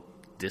no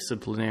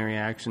disciplinary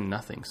action,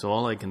 nothing. So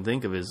all I can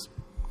think of is,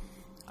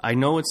 I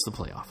know it's the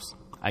playoffs.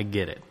 I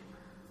get it.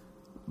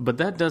 But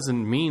that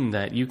doesn't mean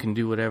that you can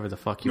do whatever the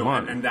fuck you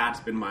want. And that's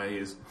been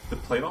is the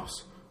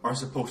playoffs are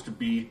supposed to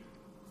be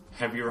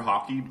heavier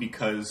hockey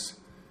because,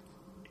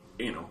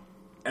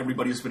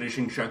 everybody's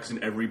finishing checks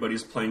and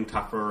everybody's playing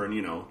tougher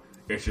and,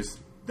 it's just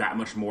that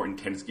much more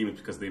intense games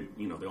because they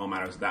all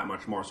matters that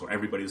much more. So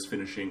everybody's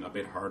finishing a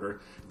bit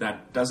harder.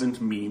 That doesn't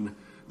mean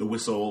the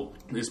whistle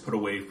is put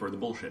away for the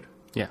bullshit.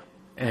 Yeah.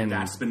 And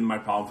that's been my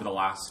problem for the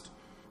last,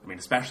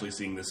 especially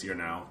seeing this year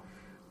now,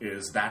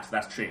 is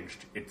that's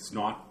changed. It's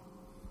not,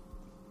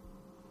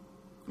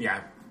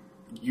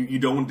 you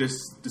don't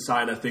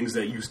decide that things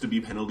that used to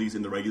be penalties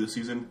in the regular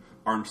season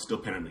aren't still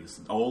penalties.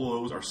 All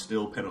of those are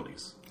still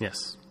penalties.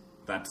 Yes.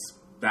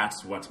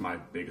 That's what's my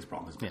biggest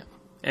problem. Yeah.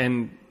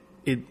 And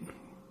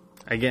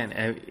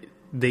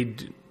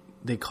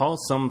they call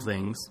some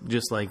things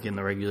just like in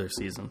the regular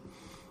season,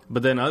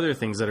 but then other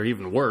things that are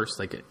even worse,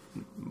 like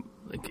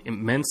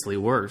immensely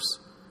worse,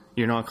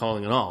 you're not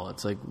calling at all.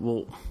 It's like,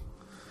 well,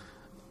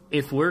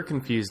 if we're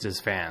confused as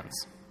fans,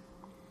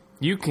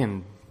 you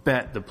can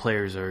bet the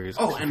players are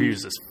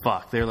confused as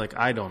fuck. They're like,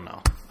 I don't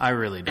know. I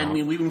really don't.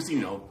 We've even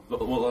seen, well,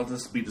 let's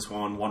just beat this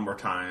one more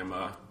time.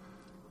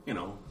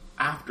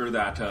 After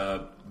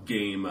that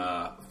game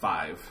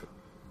 5,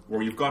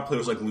 where you've got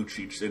players like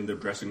Lucic in the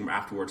dressing room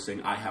afterwards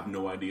saying, I have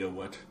no idea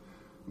what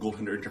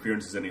goaltender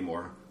interference is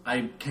anymore.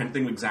 I can't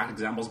think of exact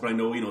examples, but I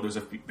know, there's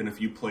been a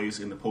few plays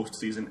in the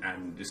postseason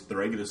and just the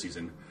regular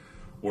season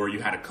where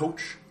you had a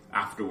coach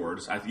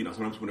afterwards.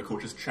 Sometimes when a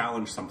coach has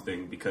challenged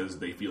something because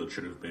they feel it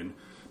should have been,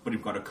 but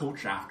you've got a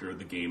coach after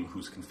the game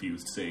who's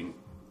confused saying,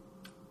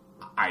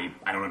 I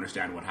don't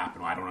understand what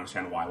happened. I don't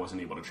understand why I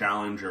wasn't able to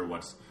challenge or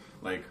what's,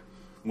 like,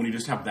 when you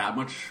just have that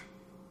much,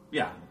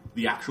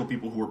 the actual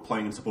people who are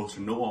playing and supposed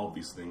to know all of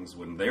these things,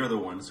 when they're the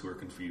ones who are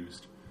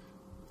confused,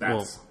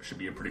 should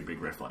be a pretty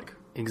big red flag.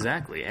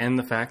 Exactly. And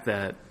the fact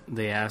that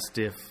they asked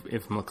if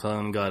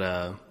McLellan got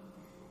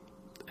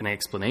an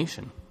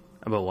explanation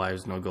about why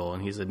there's no goal,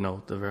 and he said,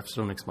 no, the refs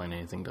don't explain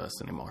anything to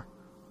us anymore.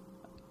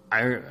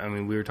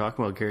 We were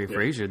talking about Gary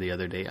Fraser the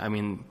other day.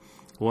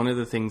 One of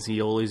the things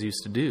he always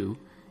used to do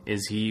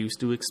is he used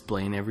to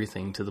explain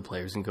everything to the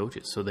players and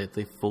coaches so that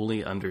they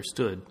fully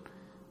understood.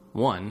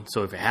 One,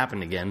 so if it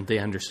happened again, they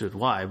understood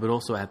why, but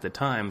also at the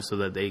time so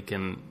that they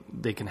can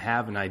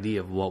have an idea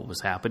of what was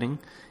happening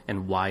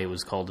and why it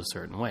was called a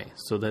certain way,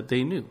 so that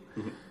they knew.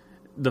 Mm-hmm.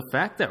 The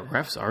fact that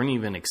refs aren't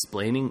even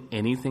explaining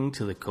anything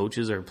to the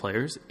coaches or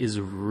players is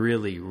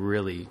really,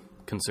 really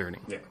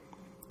concerning. Yeah.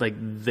 Like,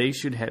 they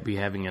should be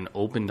having an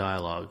open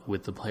dialogue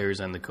with the players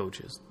and the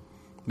coaches,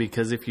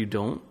 because if you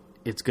don't,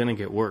 it's going to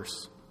get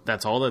worse.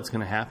 That's all that's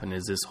going to happen,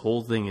 is this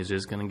whole thing is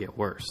just going to get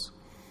worse.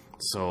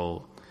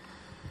 So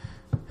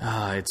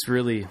it's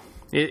really,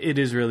 it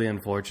is really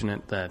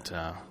unfortunate that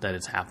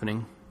it's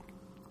happening.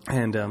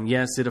 And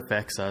yes, it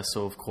affects us,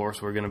 so of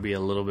course we're going to be a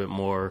little bit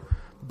more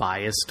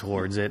biased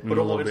towards it. But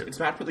it's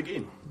bad for the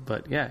game.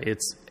 But yeah,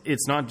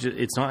 it's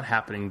not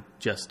happening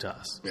just to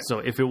us. Yeah. So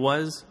if it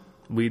was,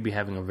 we'd be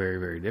having a very,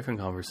 very different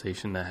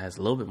conversation that has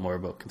a little bit more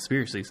about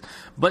conspiracies.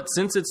 But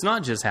since it's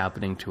not just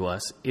happening to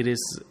us, it is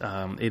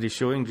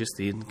showing just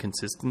the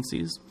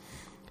inconsistencies,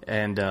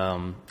 and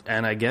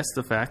I guess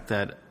the fact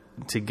that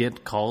to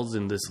get calls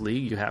in this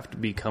league, you have to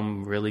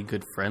become really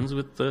good friends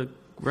with the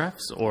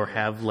refs or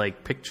have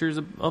like pictures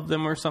of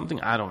them or something.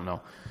 I don't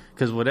know,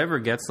 because whatever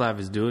Getzlaf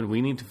is doing,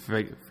 we need to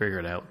figure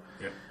it out.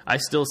 Yeah. I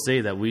still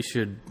say that we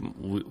should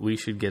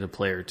get a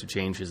player to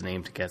change his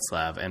name to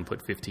Getzlaf and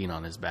put 15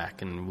 on his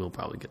back, and we'll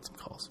probably get some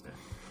calls.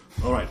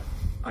 Yeah. All right,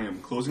 I am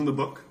closing the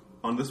book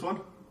on this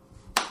one.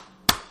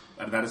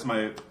 That is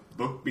my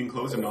book being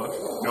closed and not.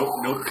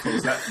 Nope.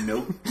 Close that.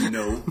 Nope.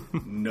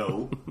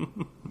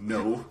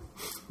 No.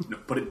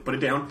 Put it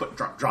down.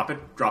 Drop it.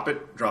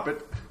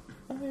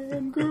 I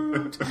am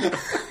Groot.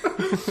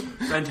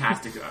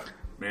 Fantastic.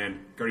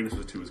 Man, Guardians of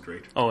the 2 was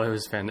great. Oh, it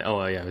was fantastic.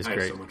 Oh, yeah, it was great.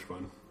 I had so much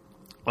fun.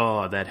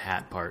 Oh, that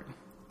hat part.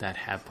 That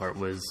hat part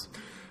was...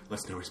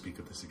 Let's never speak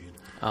of this again.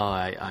 Oh,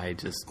 I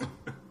just...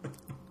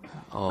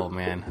 Oh,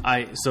 man.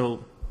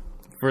 So,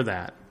 for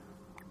that,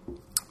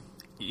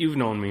 you've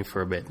known me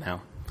for a bit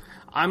now.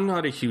 I'm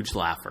not a huge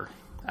laugher.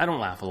 I don't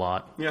laugh a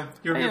lot. Yeah,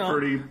 you're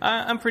pretty...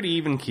 I'm pretty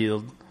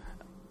even-keeled.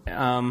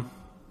 And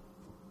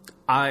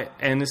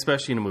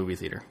especially in a movie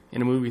theater.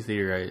 In a movie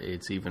theater,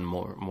 it's even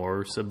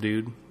more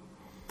subdued.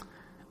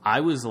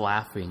 I was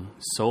laughing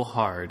so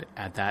hard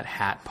at that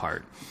hat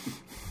part.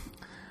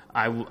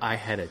 I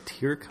had a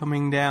tear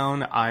coming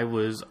down. I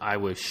was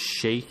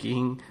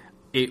shaking.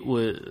 It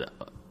was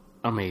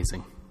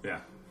amazing. Yeah.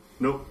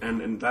 Nope.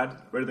 And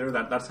that right there,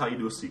 that's how you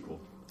do a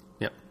sequel.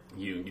 Yep.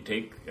 You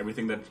take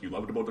everything that you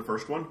loved about the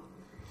first one,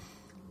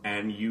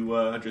 and you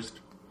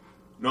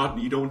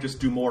you don't just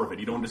do more of it.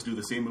 You don't just do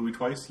the same movie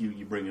twice.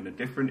 You bring in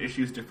different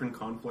issues, different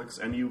conflicts,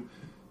 and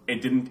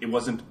it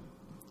wasn't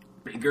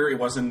bigger. It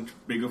wasn't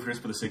bigger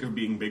for the sake of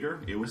being bigger.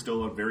 It was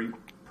still a very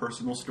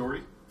personal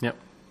story. Yep.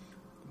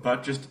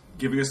 But just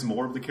giving us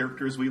more of the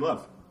characters we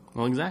love.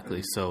 Well,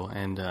 exactly. So,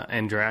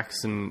 and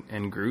Drax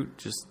and Groot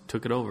just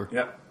took it over.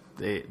 Yeah.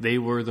 They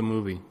were the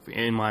movie,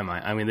 in my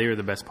mind. I mean, they were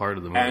the best part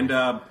of the movie. And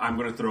I'm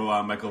going to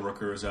throw Michael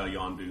Rooker's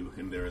Yondu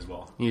in there as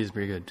well. He was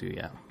pretty good, too,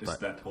 yeah. Just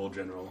that whole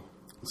general...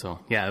 So,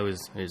 yeah, it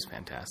was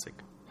fantastic.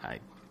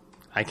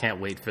 I can't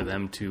wait for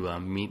them to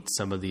meet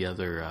some of the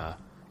other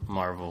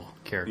Marvel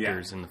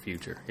characters in the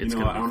future. It's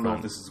going to be fun. I don't know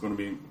if this is going to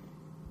be...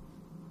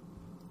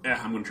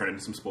 I'm going to try to do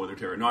some spoiler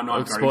territory.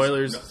 Not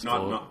spoilers.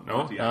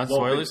 Not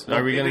spoilers.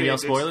 Are we going to yell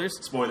spoilers?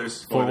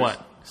 Spoilers. For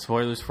what?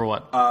 Spoilers for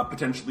what?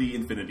 Potentially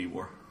Infinity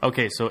War.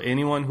 Okay, so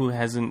anyone who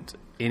hasn't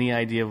any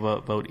idea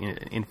about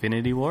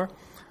Infinity War,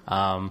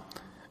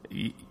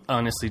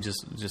 honestly,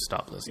 just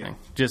stop listening.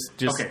 Yeah.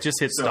 Just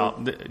hit stop.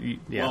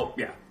 Well,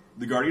 yeah.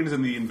 The Guardians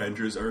and the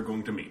Avengers are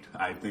going to meet.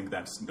 I think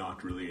that's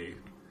not really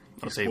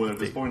a spoiler at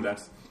this point.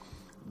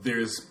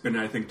 There's been,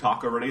 I think,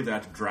 talk already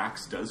that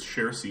Drax does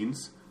share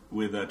scenes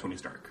with Tony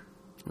Stark.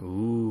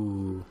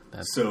 Ooh.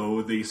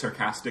 So the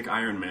sarcastic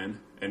Iron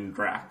Man and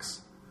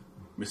Drax,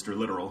 Mr.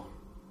 Literal,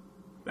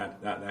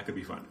 that could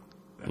be fun.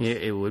 Yeah,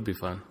 it would be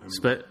fun.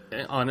 But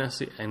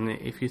honestly, and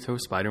if you throw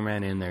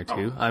Spider-Man in there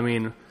too, I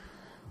mean,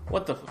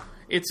 what the...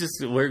 It's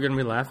just, we're going to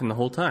be laughing the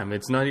whole time.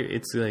 It's not...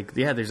 It's like,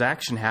 yeah, there's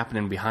action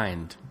happening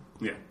behind.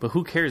 Yeah. But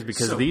who cares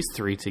because these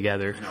three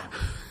together...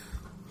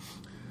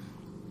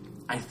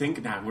 I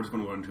think... Now, we're just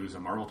going to go into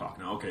some Marvel talk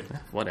now. Okay.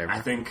 Whatever. I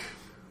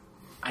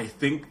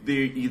think they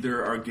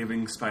either are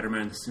giving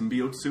Spider-Man the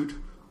symbiote suit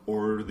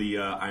or the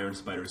Iron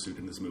Spider suit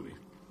in this movie.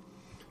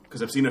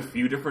 Because I've seen a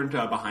few different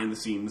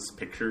behind-the-scenes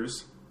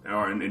pictures...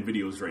 or in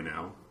videos right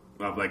now.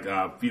 Like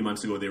a few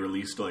months ago, they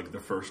released like the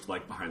first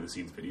like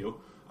behind-the-scenes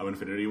video of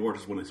Infinity War,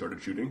 just when they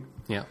started shooting.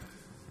 Yeah.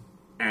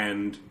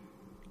 And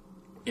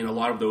in a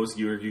lot of those,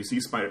 you see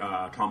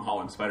Tom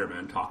Holland,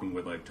 Spider-Man, talking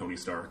with like Tony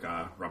Stark,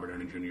 Robert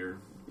Downey Jr.,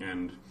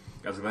 and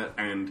guys like that.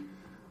 And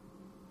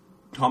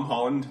Tom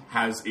Holland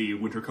has a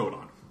winter coat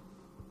on,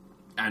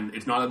 and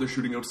it's not that they're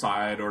shooting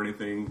outside or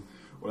anything,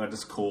 or that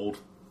it's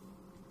cold.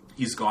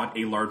 He's got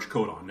a large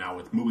coat on. Now,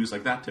 with movies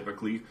like that,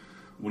 typically,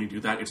 when you do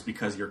that, it's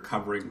because you're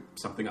covering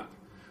something up.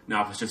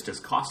 Now, if it's just his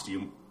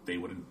costume, they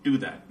wouldn't do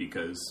that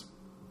because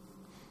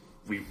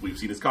we've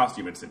seen his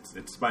costume. It's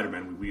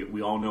Spider-Man.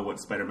 We all know what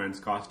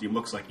Spider-Man's costume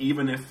looks like.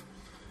 Even if,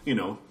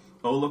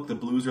 oh, look, the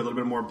blues are a little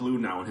bit more blue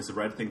now, and his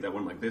red thing that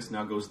went like this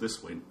now goes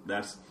this way.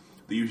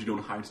 They usually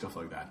don't hide stuff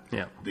like that.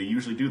 Yeah. They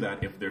usually do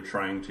that if they're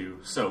trying to...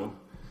 So,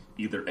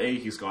 either A,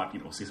 he's got,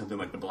 say something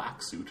like the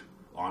black suit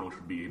on, which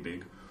would be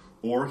big,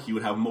 or he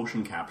would have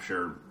motion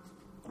capture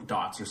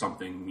dots or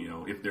something,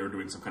 if they're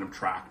doing some kind of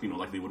track,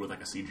 like they would with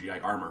like a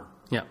CGI armor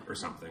or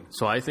something.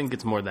 So I think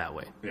it's more that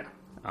way. Yeah.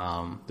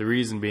 The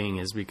reason being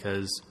is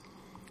because,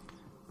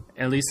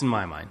 at least in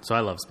my mind, so I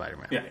love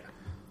Spider-Man. Yeah.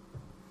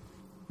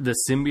 The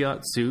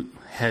symbiote suit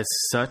has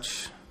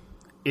such...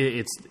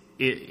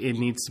 It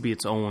needs to be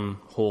its own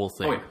whole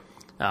thing. Oh,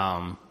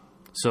 yeah.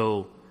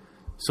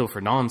 So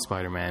for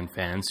non-Spider-Man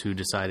fans who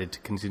decided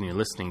to continue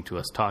listening to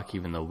us talk,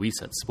 even though we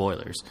said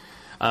spoilers...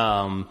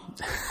 and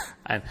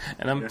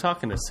I'm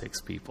talking to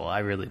 6 people. I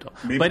really don't.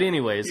 Maybe, but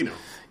anyways,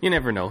 you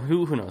never know.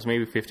 Who knows?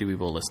 Maybe 50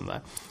 people will listen to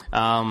that.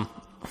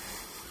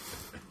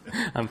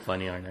 I'm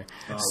funny, aren't I?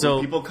 So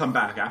when people come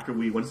back after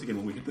once again,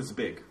 when we get this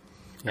big,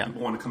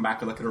 people want to come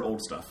back and look at our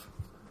old stuff.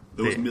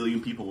 Those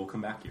million people will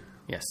come back here.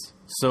 Yes.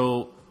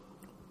 So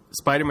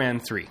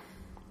Spider-Man 3.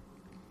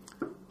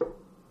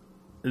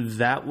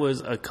 That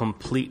was a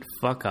complete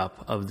fuck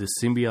up of the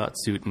symbiote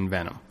suit in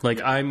Venom.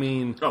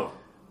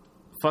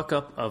 Fuck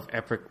up of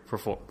epic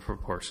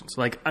proportions.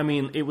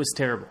 It was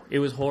terrible. It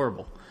was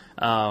horrible.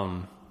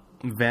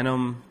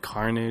 Venom,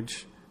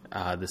 Carnage,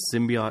 the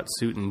symbiote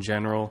suit in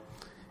general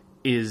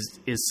is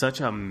such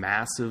a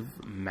massive,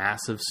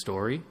 massive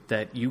story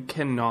that you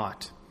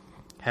cannot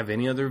have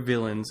any other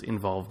villains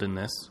involved in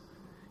this.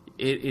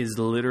 It is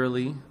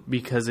literally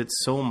because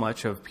it's so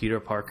much of Peter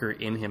Parker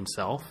in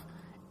himself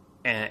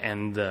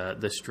and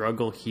the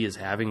struggle he is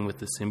having with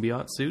the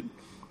symbiote suit.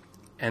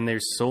 And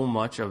there's so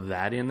much of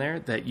that in there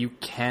that you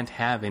can't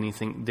have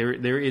anything.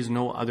 There is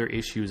no other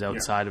issues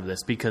outside of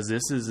this because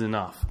this is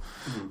enough.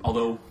 Mm-hmm.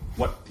 Although,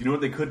 what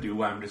they could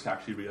do? I'm just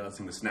actually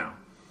realizing this now.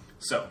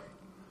 So,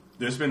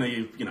 there's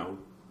been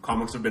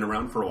comics have been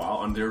around for a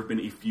while, and there have been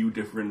a few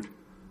different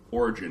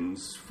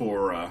origins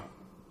for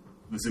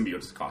the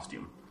symbiote's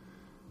costume.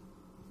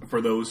 For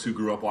those who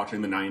grew up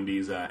watching the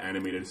 '90s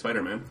animated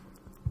Spider-Man.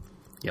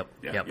 Yep.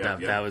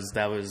 That was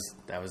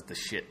the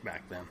shit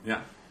back then.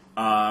 Yeah.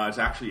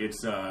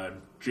 It's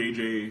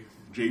J.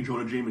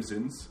 Jonah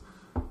Jameson's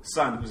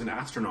son, who's an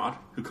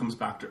astronaut, who comes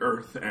back to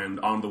Earth,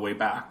 and on the way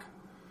back,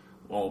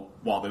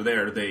 while they're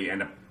there, they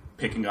end up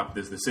picking up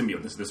the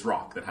symbiote, this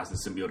rock that has the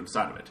symbiote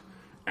inside of it.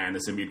 And the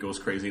symbiote goes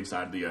crazy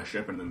inside the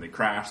ship, and then they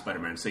crash,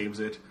 Spider-Man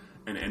saves it,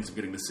 and ends up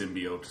getting the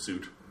symbiote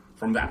suit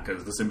from that,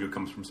 because the symbiote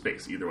comes from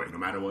space, either way. No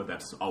matter what,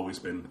 that's always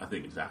been, I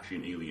think, it's actually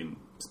an alien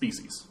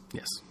species.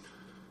 Yes.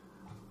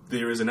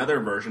 There is another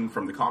version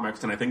from the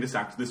comics, and I think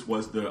this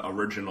was the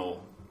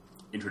original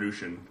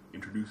introduction.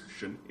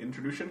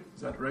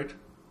 Is that right?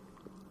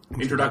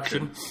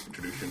 Introduction.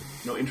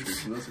 No,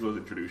 introduction. Let's go with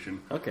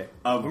introduction. Okay.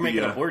 Of We're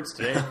making up words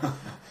today.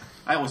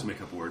 I always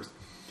make up words.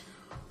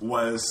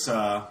 Was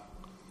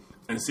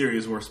in a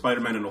series where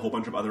Spider-Man and a whole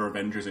bunch of other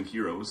Avengers and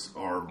heroes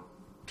are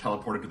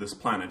teleported to this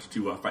planet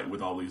to fight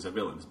with all these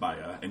villains by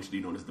an entity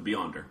known as the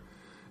Beyonder.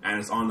 And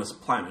it's on this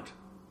planet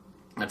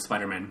that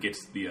Spider-Man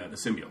gets the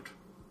symbiote.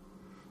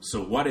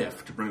 So what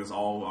if, to bring this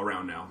all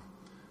around now,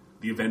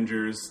 the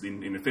Avengers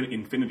in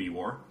Infinity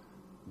War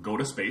go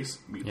to space,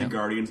 meet the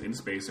Guardians in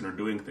space, and are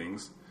doing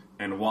things,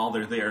 and while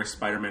they're there,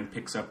 Spider-Man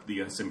picks up the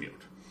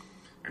symbiote.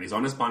 And he's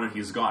on his planet,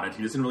 he's got it,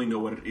 he doesn't really know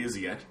what it is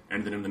yet,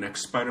 and then in the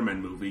next Spider-Man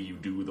movie, you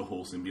do the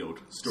whole symbiote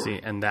story.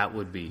 See, and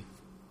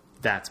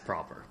that's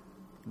proper.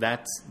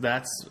 That's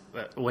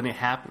when it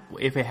happens.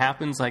 If it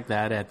happens like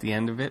that at the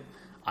end of it,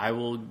 I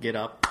will get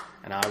up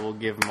and I will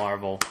give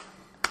Marvel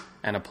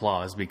an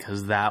applause,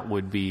 because that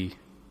would be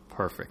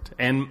perfect.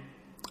 And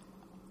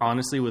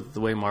honestly, with the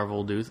way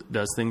Marvel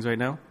does things right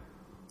now,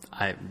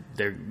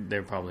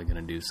 they're probably going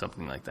to do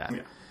something like that.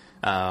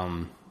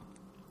 Yeah.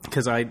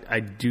 Because I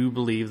do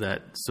believe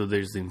that. So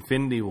there's the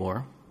Infinity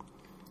War,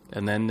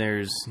 and then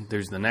there's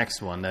the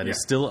next one that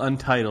is still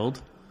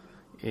untitled.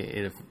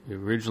 It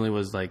originally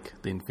was like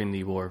the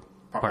Infinity War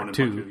Part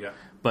 2,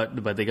 but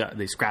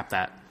they scrapped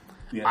that.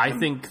 Yeah, I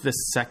think the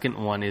second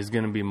one is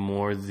going to be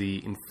more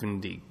the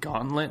Infinity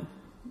Gauntlet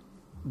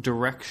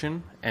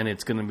direction, and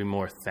it's going to be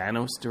more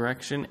Thanos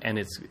direction,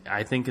 and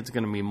I think it's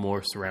going to be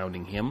more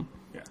surrounding him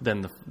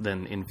than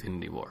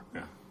Infinity War.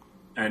 Yeah,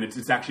 and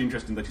it's actually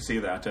interesting that you say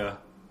that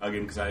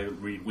again, because I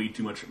read way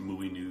too much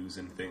movie news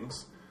and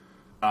things.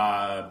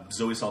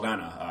 Zoe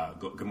Saldana,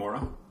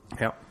 Gamora,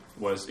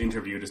 was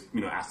interviewed, just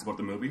asked about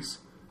the movies,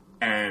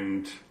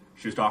 and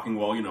she was talking.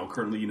 Well,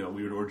 currently,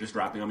 we were just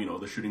wrapping up,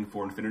 the shooting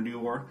for Infinity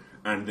War,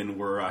 and then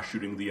we're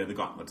shooting the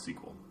Gauntlet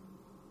sequel,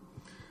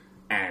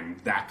 and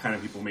that kind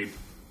of people made.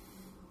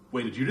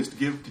 Wait, did you just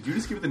give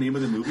it the name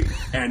of the movie?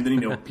 And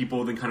then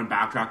people then kind of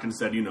backtracked and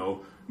said,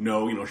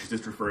 no, she's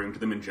just referring to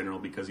them in general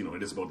because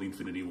it is about the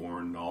Infinity War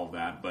and all of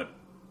that. But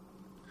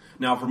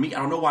now for me, I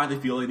don't know why they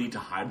feel they need to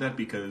hide that,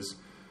 because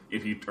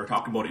if you are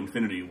talking about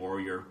Infinity War,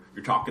 you're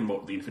talking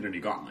about the Infinity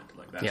Gauntlet.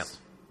 Like that's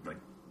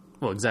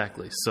well,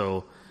 exactly.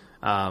 So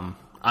I'm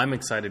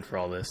excited for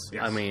all this.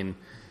 Yes. I mean,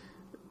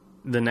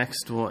 the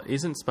next one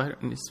isn't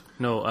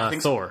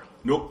Thor.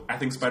 Nope, I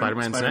think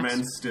Spider-Man's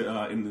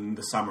in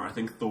the summer. I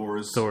think Thor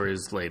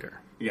is later.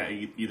 Yeah,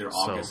 either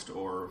August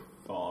or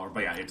fall.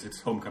 But yeah,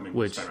 it's Homecoming.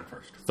 Which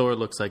first. Thor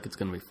looks like it's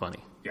going to be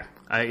funny. Yeah,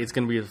 it's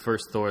going to be the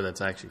first Thor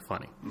that's actually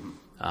funny.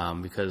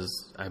 Mm-hmm.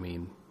 Because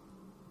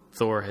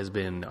Thor has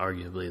been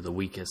arguably the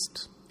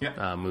weakest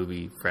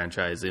movie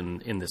franchise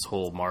in this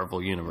whole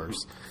Marvel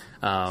universe.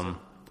 Mm-hmm.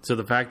 So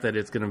the fact that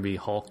it's going to be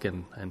Hulk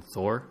and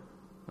Thor,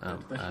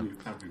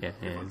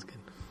 it's good.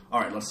 All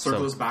right, let's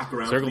circle this back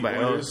around. Circle back.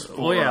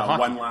 Hockey.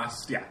 One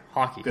last,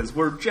 hockey. Because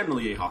we're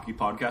generally a hockey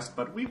podcast,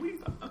 but we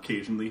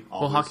occasionally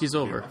always hockey's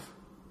over,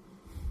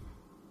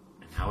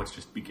 and now it's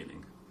just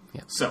beginning.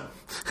 Yeah. So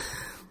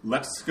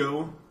let's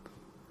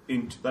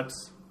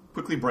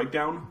quickly break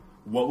down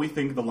what we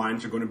think the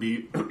lines are going to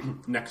be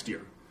next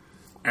year,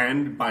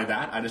 and by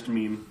that I just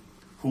mean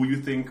who you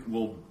think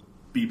will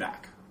be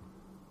back.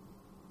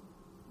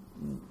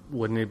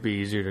 Wouldn't it be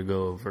easier to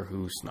go over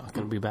who's not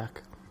going to be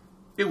back?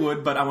 It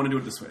would, but I want to do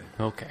it this way.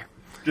 Okay.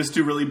 Just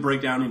to really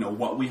break down,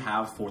 what we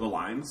have for the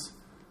lines.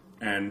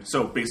 And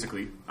so,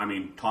 basically,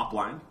 top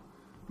line,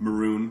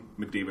 Maroon,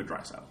 McDavid,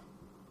 Draisaitl.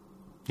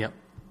 Yep.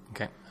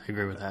 Okay. I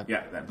agree with that.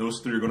 Yeah, those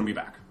three are going to be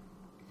back.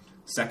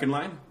 Second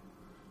line,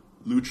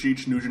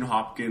 Lucic,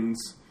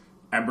 Nugent-Hopkins,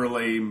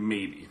 Eberle,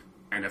 maybe.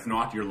 And if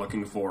not, you're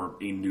looking for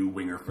a new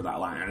winger for that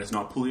line. And it's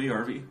not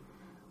Puljujärvi,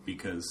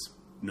 because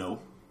no.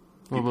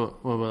 What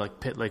about like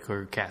Pitlick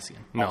or Cassian?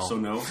 No. Also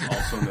no.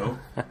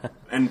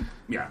 And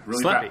yeah,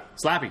 really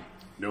Slappy.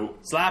 No.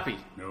 Slappy.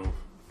 No.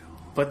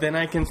 But then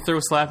I can throw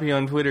Slappy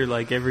on Twitter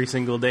like every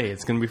single day.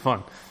 It's going to be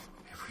fun.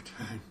 Every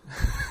time.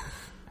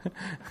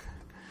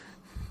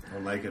 I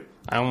don't like it.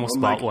 I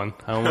almost bought one.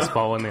 I almost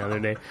bought one the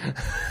other day.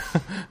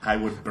 I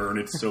would burn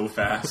it so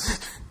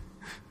fast.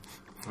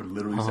 I would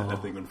literally set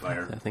that thing on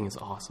fire. That thing is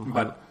awesome.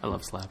 But I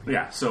love Slappy.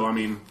 Yeah, so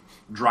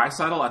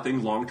Draisaitl, I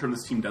think long term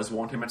this team does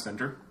want him at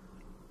center.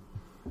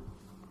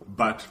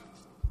 But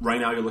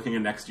right now you're looking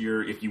at next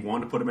year. If you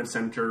want to put him at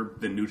center,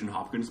 then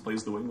Nugent-Hopkins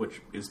plays the wing,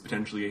 which is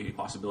potentially a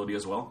possibility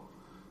as well.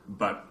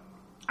 But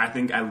I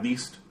think at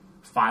least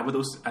 5 of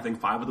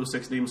those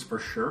 6 names for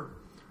sure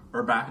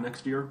are back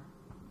next year.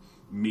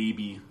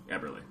 Maybe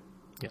Eberle.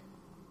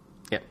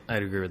 Yeah,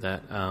 I'd agree with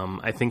that.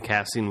 I think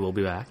Cassian will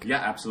be back. Yeah,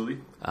 absolutely.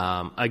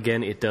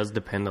 Again, it does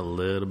depend a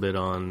little bit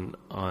on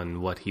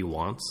what he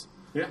wants.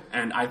 Yeah,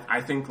 and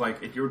I think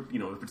if you're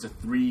if it's a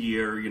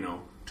 3-year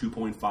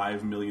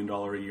 $2.5 million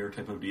a year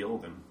type of deal,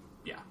 then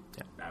yeah.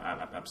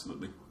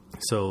 Absolutely.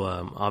 So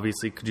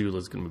obviously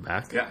Kajula's going to be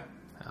back. Yeah.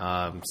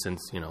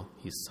 Since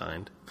he's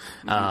signed.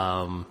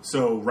 Mm-hmm.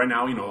 So right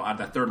now at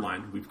that third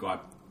line we've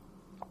got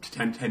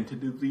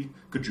tentatively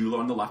Kajula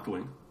on the left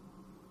wing,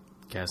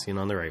 Cassian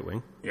on the right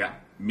wing. Yeah,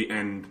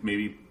 and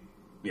maybe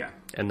Yeah.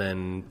 And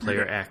then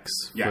player X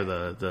Yeah. for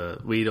the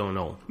we don't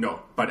know.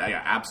 No, but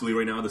yeah, absolutely.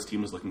 Right now, this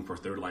team is looking for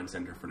third line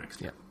center for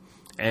next year.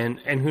 And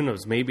who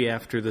knows? Maybe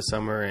after the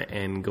summer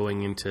and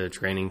going into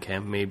training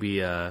camp,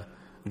 maybe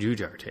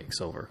Jujar takes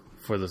over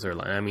for the third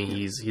line. I mean,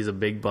 he's a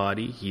big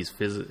body. He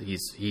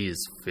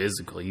is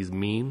physical. He's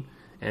mean,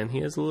 and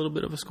he has a little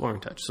bit of a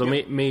scoring touch. So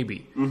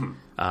maybe. Mm-hmm.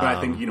 But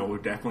I think we're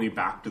definitely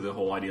back to the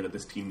whole idea that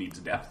this team needs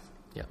depth.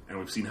 Yeah. And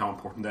we've seen how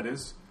important that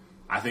is.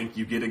 I think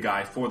you get a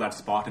guy for that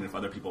spot, and if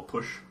other people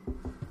push,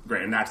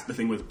 great. And that's the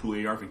thing with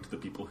Puljujärvi, to the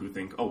people who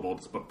think, oh, well,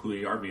 but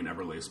Puljujärvi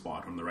never lays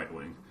spot on the right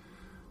wing.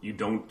 You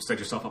don't set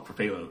yourself up for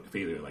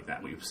failure like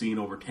that. We've seen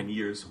over 10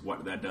 years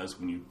what that does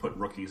when you put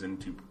rookies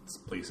into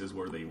places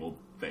where they will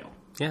fail.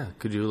 Yeah,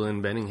 Kajula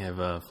and Benning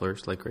have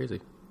flourished like crazy.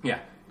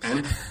 Yeah.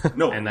 And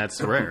no, and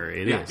that's rare.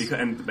 It is. Because,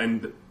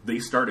 and they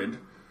started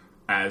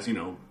as,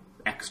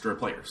 extra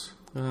players.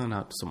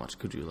 Not so much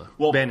Kajula.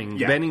 Well, Benning.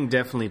 yeah. Benning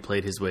definitely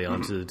played his way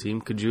onto the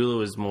team. Kajula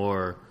was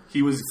more...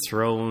 He was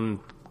thrown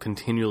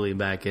continually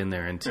back in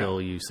there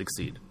until you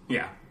succeed.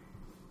 Yeah.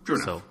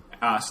 True enough.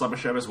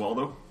 Slepyshev as well,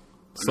 though.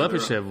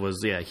 Slepyshev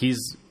was,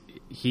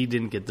 he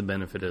didn't get the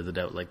benefit of the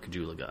doubt like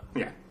Kajula got.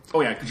 Yeah. Oh,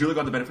 yeah, Kajula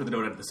got the benefit of the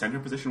doubt at the center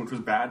position, which was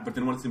bad, but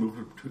then once they moved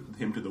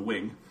him to the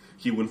wing,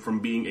 he went from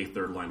being a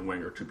third-line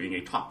winger to being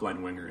a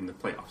top-line winger in the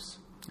playoffs.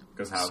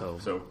 Because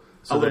So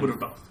a little bit of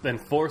both. Then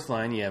fourth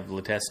line, you have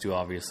Letestu,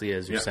 obviously,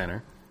 as your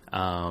center.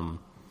 And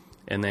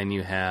then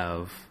you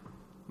have...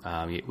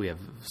 we have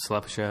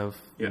Slepyshev.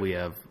 Yeah. We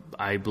have,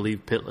 I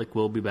believe, Pitlick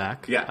will be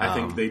back. Yeah, I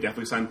think they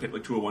definitely signed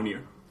Pitlick to a 1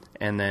 year.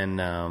 And then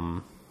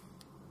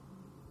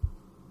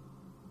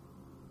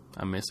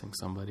I'm missing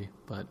somebody,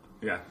 but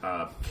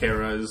yeah,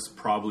 Kara's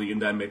probably in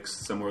that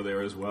mix somewhere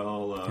there as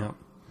well.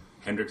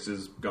 Hendricks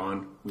is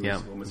gone.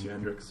 We'll miss you,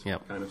 Hendricks. Yeah,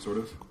 kind of, sort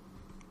of.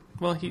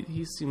 Well,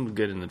 he seemed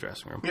good in the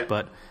dressing room. Yeah.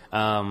 But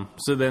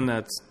so then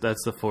that's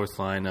the fourth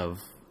line of.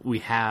 We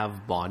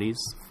have bodies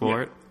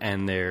for it,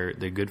 and they're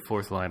good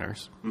fourth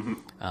liners.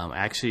 Mm-hmm.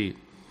 Actually,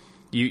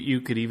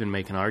 you could even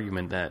make an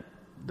argument that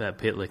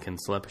Pitlick and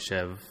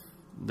Slepyshev,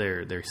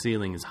 their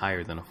ceiling is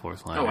higher than a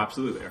fourth liner. Oh,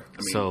 absolutely.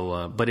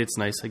 But it's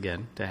nice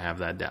again to have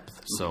that depth.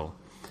 Mm-hmm.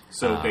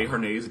 So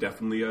Desharnais is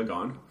definitely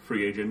gone,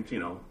 free agent.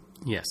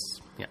 Yes,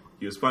 yeah.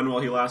 He was fun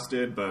while he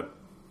lasted, but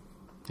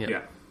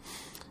yeah.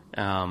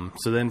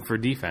 So then for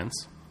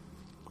defense,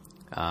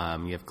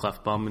 you have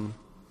Clefbaum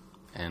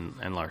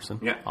and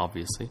Larson,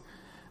 obviously.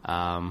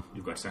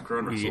 You've got Sekera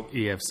and Russell.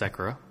 You have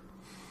Sekera.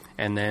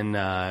 And then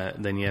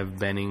you have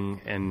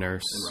Benning and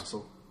Nurse. And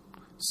Russell.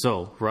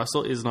 So,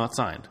 Russell is not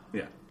signed.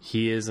 Yeah.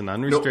 He is an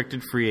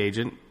unrestricted free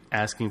agent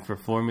asking for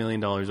 $4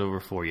 million over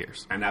 4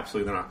 years. And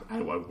absolutely not.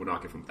 I would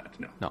not give him that,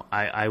 no. No,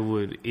 I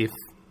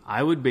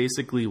would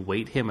basically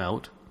wait him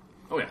out.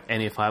 Oh, yeah.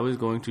 And if I was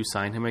going to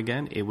sign him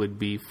again, it would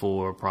be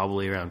for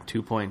probably around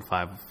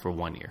 2.5 for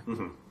 1 year.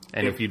 Mm-hmm.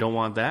 And if you don't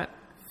want that,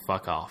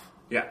 fuck off.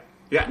 Yeah.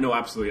 Yeah, no,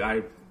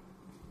 absolutely.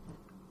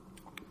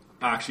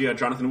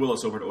 Jonathan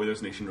Willis over at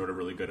Oilers Nation wrote a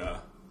really good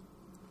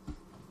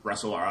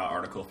Russell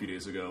article a few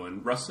days ago,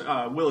 and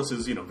Willis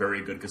is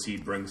very good because he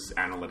brings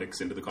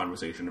analytics into the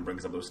conversation and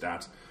brings up those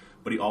stats,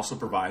 but he also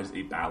provides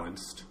a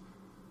balanced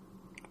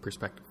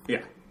perspective.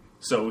 Yeah.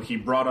 So he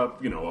brought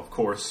up, of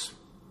course,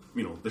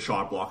 the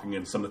shot blocking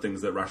and some of the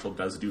things that Russell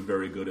does do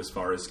very good as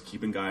far as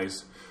keeping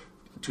guys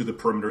to the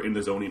perimeter in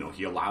the zone.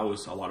 He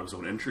allows a lot of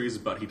zone entries,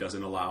 but he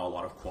doesn't allow a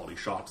lot of quality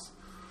shots.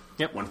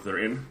 Yep. Once they're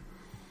in.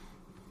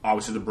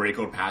 Obviously, the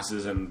breakout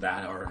passes and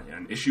that are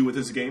an issue with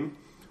his game.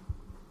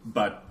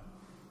 But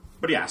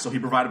yeah, so he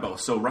provided both.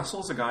 So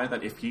Russell's a guy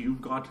that if you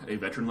got a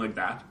veteran like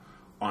that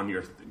on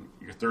your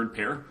third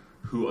pair,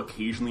 who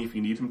occasionally, if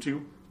you need him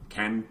to,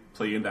 can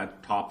play in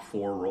that top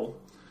 4 role,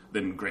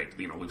 then great.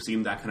 We've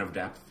seen that kind of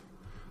depth.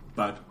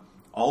 But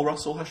all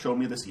Russell has shown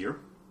me this year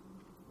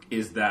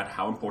is that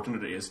how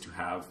important it is to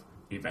have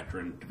a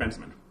veteran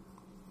defenseman.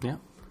 Yeah.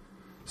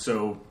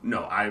 So,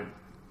 no,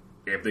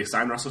 if they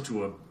sign Russell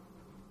to a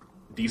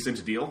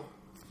decent deal,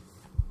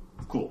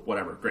 cool,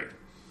 whatever, great.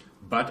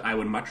 But I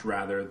would much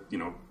rather,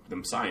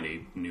 them sign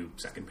a new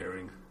second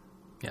pairing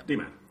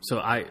D-man. So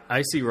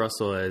I see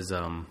Russell as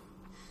a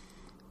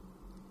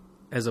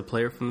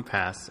player from the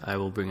past. I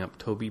will bring up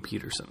Toby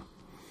Peterson,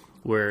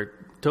 where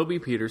Toby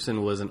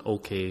Peterson was an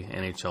okay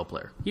NHL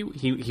player.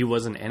 He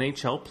was an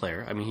NHL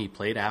player. I mean, he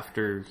played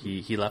after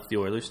he left the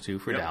Oilers too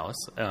for Dallas.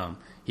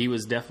 He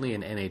was definitely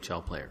an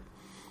NHL player.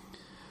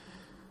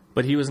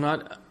 But he was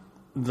not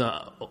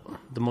the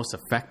most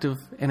effective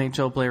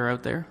NHL player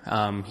out there.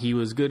 He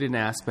was good in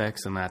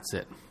aspects, and that's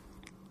it.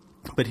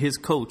 But his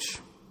coach,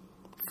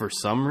 for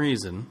some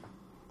reason,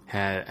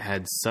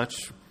 had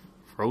such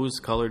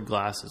rose-colored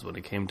glasses when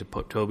it came to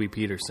Toby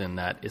Peterson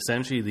that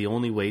essentially the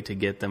only way to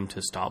get them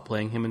to stop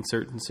playing him in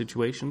certain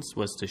situations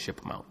was to ship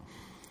him out.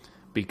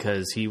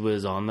 Because he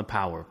was on the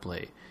power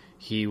play.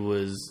 He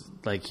was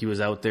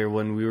out there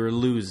when we were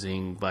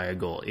losing by a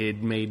goal.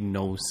 It made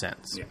no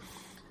sense. Yeah.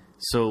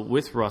 So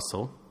with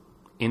Russell,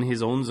 in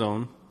his own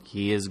zone,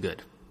 he is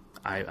good.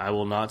 I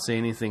will not say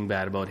anything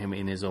bad about him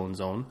in his own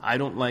zone. I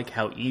don't like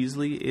how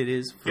easily it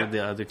is for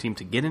the other team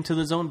to get into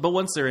the zone, but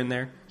once they're in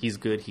there, he's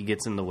good. He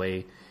gets in the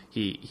way.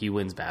 He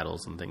wins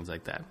battles and things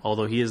like that.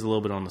 Although he is a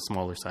little bit on the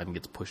smaller side and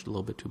gets pushed a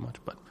little bit too much,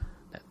 but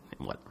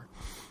whatever.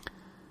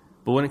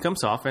 But when it comes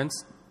to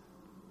offense,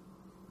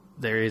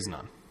 there is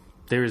none.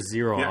 There is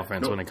zero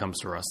offense when it comes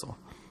to Russell.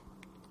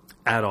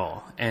 At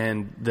all.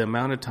 And the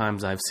amount of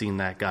times I've seen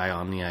that guy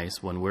on the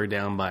ice when we're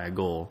down by a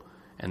goal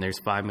and there's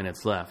 5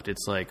 minutes left,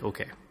 it's like,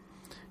 okay,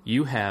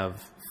 you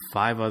have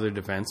 5 other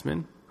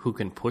defensemen who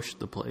can push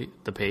the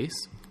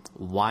pace.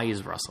 Why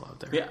is Russell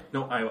out there? Yeah,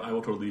 no, I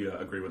will totally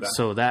agree with that.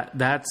 So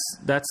that's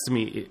to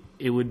me,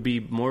 it would be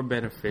more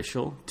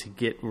beneficial to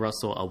get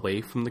Russell away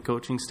from the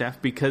coaching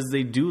staff because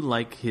they do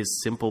like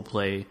his simple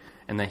play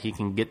and that he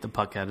can get the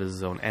puck out of the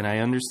zone. And I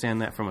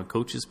understand that from a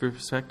coach's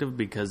perspective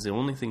because the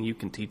only thing you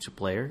can teach a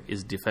player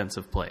is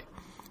defensive play.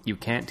 You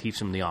can't teach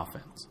them the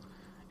offense.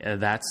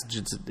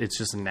 It's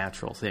just a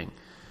natural thing.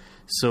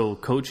 So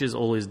coaches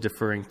always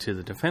deferring to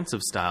the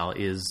defensive style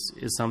is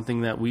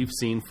something that we've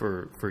seen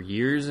for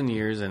years and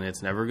years, and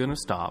it's never going to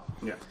stop.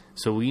 Yeah.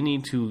 So we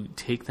need to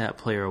take that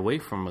player away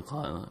from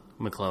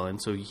McClellan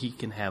so he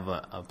can have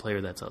a player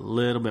that's a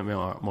little bit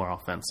more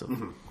offensive.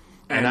 Mm-hmm.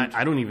 And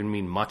I don't even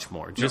mean much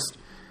more, just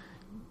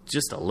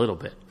a little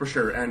bit. For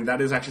sure, and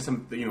that is actually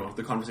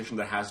the conversation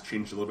that has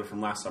changed a little bit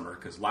from last summer,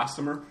 because last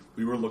summer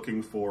we were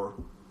looking for,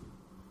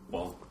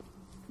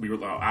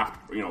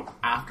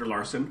 after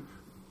Larson,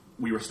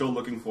 we were still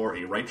looking for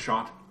a right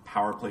shot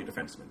power play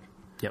defenseman.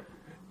 Yep.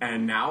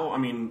 And now,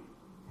 we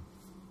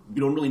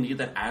don't really need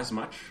that as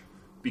much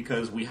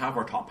because we have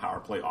our top power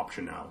play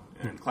option now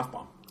in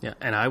Klefbom. Yeah,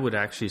 and I would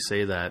actually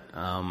say that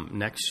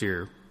next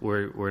year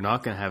we're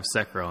not going to have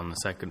Sekera on the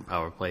second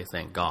power play,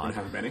 thank God. We're going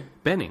to have Benning?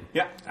 Benning.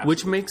 Yeah, absolutely.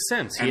 Which makes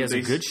sense. He has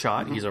a good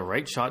shot. Mm-hmm. He's a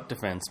right shot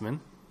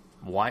defenseman.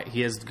 Why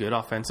he has good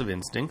offensive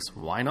instincts.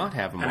 Why not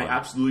have him on? And I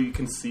absolutely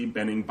can see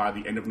Benning by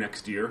the end of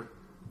next year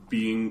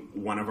being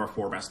one of our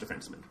 4 best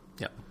defensemen.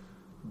 Yeah.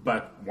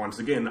 But once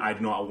again, I do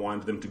not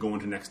want them to go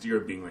into next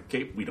year being like,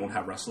 okay, we don't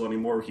have Russell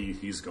anymore.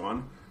 He's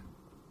gone.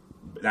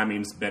 That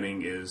means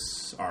Benning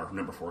is our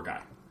number 4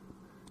 guy.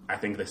 I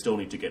think they still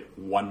need to get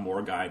one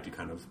more guy to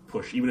kind of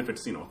push, even if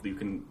it's, you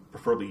can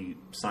preferably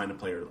sign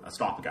a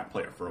stopgap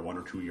player for a 1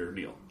 or 2 year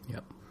deal.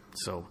 Yep.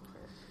 So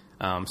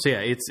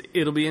yeah,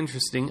 it'll be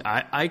interesting.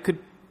 I could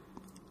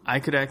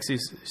actually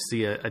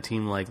see a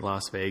team like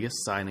Las Vegas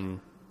signing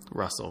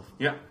Russell.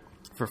 Yeah.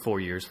 For 4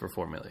 years for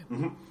 $4 million.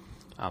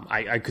 Mm-hmm.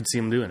 I could see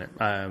them doing it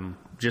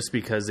just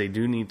because they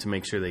do need to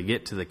make sure they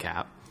get to the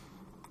cap,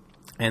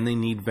 and they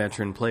need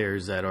veteran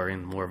players that are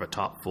in more of a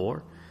top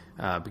 4.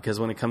 Because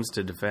when it comes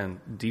to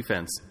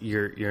defense,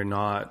 you're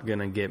not going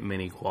to get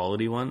many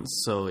quality ones.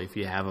 So if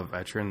you have a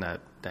veteran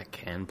that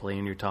can play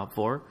in your top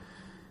 4,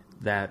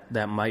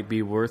 that might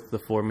be worth the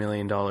 $4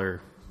 million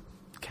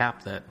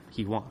cap that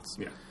he wants.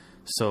 Yeah.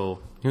 So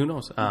who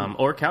knows?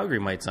 Or Calgary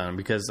might sign him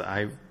because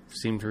I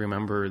seem to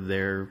remember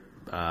their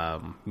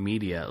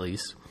media, at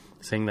least,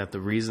 saying that the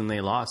reason they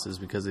lost is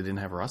because they didn't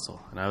have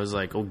Russell. And I was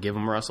like, oh, give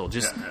him Russell.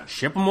 Just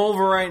ship him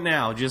over right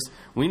now.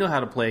 We know how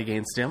to play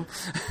against him.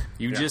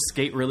 Just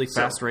skate really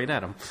fast right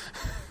at him.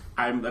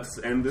 Let's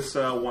end this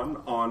one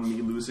on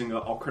me losing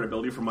all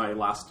credibility for my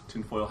last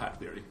tinfoil hat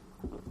theory.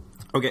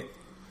 Okay.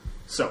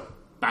 So,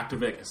 back to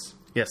Vegas.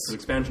 Yes. The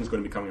expansion is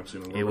going to be coming up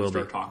soon. And we're will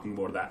going to start talking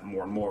about that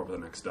more and more over the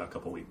next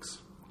couple weeks.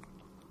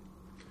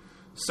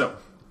 So,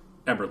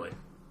 Eberle.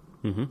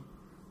 Mm-hmm.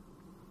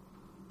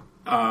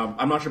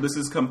 I'm not sure if this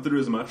has come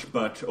through as much,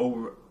 but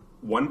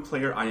one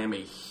player I am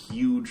a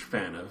huge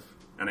fan of,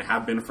 and I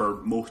have been for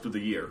most of the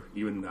year,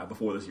 even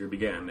before this year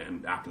began,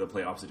 and after the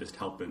playoffs, it just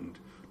helped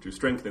to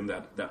strengthen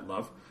that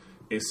love,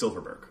 is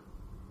Silfverberg.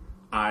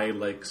 I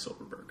like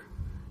Silfverberg.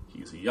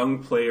 He's a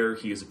young player.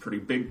 He is a pretty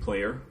big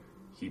player.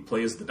 He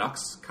plays the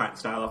Ducks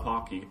style of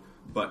hockey,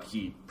 but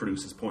he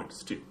produces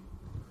points too.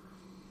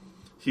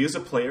 He is a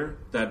player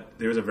that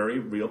there's a very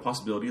real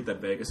possibility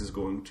that Vegas is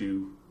going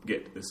to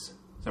get this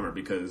summer,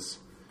 because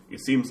it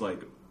seems like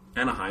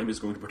Anaheim is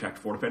going to protect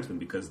 4 defensemen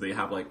because they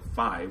have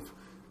 5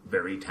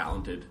 very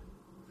talented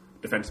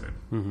defensemen.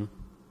 Mm-hmm.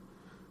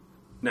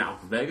 Now,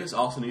 Vegas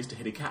also needs to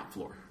hit a cap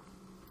floor.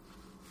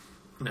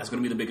 That's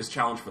going to be the biggest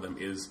challenge for them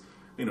is,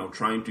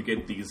 trying to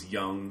get these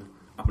young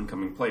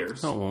up-and-coming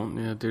players. No, it won't.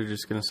 Yeah, they're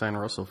just going to sign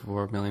Russell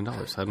for $4 million. I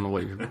don't know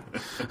what you're doing.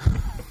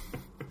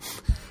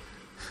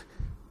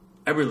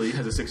 Eberle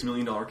has a $6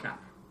 million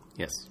cap.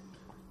 Yes.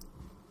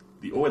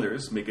 The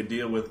Oilers make a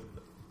deal with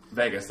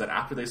Vegas that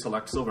after they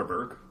select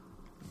Silfverberg,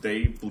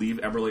 they leave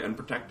Eberle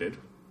unprotected,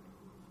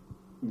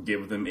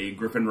 give them a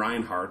Griffin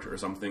Reinhart or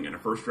something and a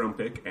first-round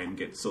pick, and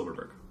get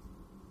Silfverberg.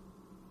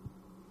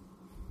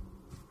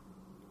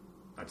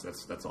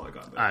 That's all I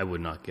got there. I would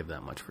not give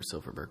that much for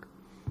Silfverberg.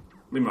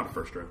 Maybe not a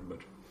first round, but...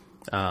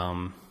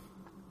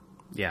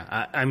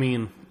 Yeah, I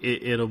mean,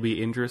 it'll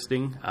be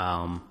interesting.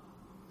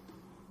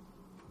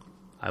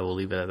 I will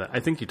leave it at that. I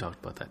think you talked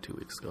about that 2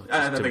 weeks ago.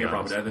 I think I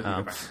brought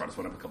this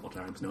one up a couple of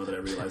times now that I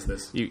realize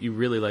this. You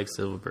really like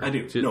Silfverberg. I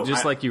do.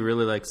 Like you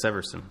really like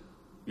Severson.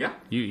 Yeah.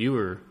 You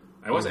were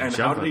I was. And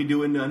how did he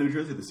do in New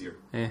Jersey this year?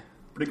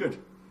 Pretty good.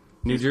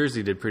 New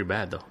Jersey did pretty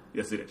bad, though.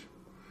 Yes, they did.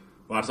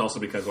 Well, that's also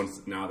because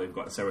now they've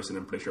got Severson,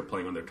 I'm pretty sure,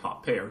 playing on their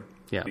top pair.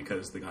 Yeah.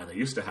 Because the guy they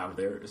used to have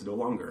there is no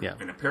longer. Yeah.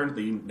 And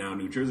apparently now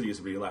New Jersey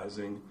is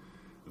realizing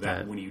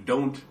that when you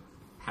don't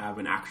have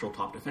an actual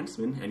top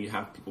defenseman and you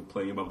have people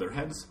playing above their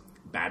heads,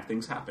 bad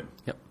things happen.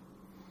 Yep.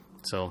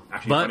 So,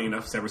 actually, funny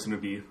enough, Severson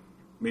would be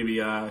maybe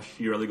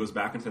Chiarelli goes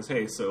back and says,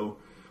 "Hey, so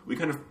we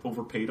kind of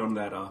overpaid on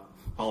that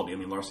Holiday. I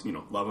mean, Larson,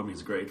 love him,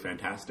 he's great,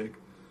 fantastic,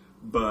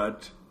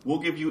 but we'll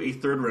give you a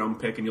 3rd round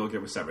pick and you'll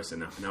give us Severson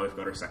now. Now we've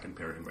got our second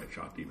pairing right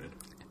shot even."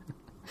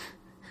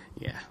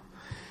 Yeah,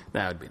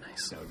 that would be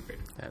nice. That would be great.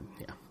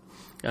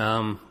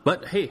 Yeah.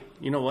 But hey,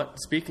 you know what?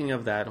 Speaking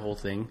of that whole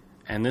thing,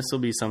 and this will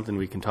be something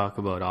we can talk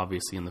about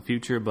obviously in the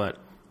future, but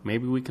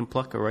maybe we can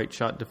pluck a right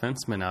shot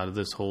defenseman out of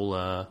this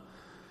whole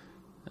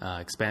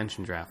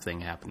expansion draft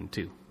thing happening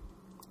too.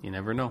 You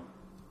never know.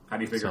 How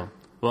do you figure?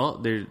 Well,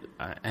 there,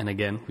 and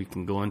again, we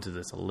can go into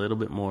this a little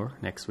bit more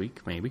next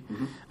week, maybe.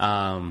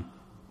 Mm-hmm.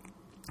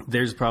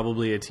 There's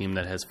probably a team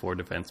that has 4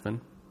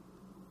 defensemen,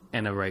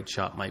 and a right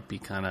shot might be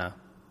kind of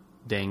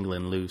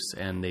dangling loose,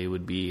 and they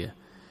would be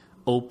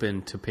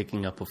open to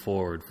picking up a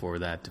forward for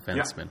that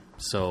defenseman. Yeah.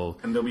 So,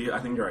 and there'll be, I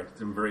think you're right,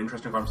 some very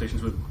interesting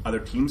conversations with other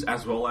teams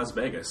as well as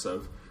Vegas.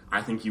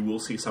 I think you will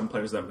see some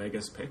players that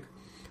Vegas pick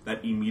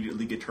that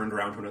immediately get turned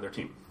around to another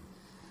team.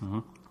 Mm-hmm.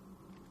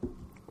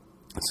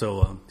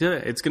 So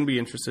it's going to be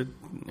interesting.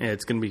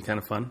 It's going to be kind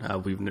of fun.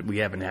 We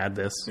haven't had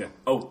this. Yeah.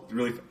 Oh,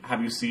 really?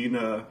 Have you seen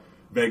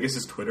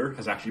Vegas's Twitter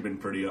has actually been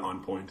pretty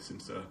on point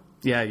since.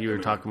 Yeah, you were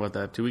talking about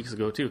that 2 weeks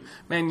ago too.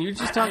 Man, you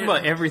just talk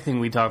about everything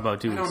we talk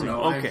about 2 weeks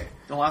ago. Okay.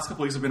 The last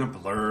couple weeks have been a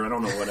blur. I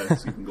don't know what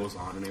else even goes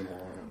on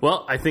anymore.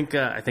 Well, I think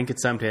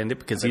it's time to end it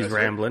because he's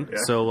rambling. Yeah.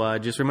 So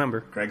just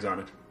remember, Craig's on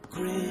it.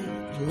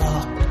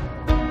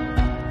 Gridlock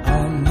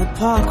on the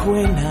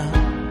parkway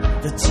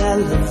now. The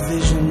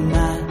television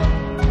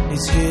man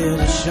is here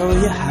to show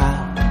you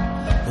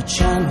how the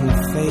channel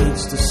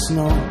fades to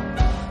snow.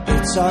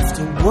 It's off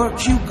to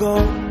work you go,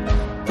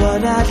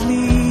 but at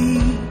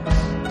least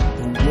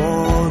the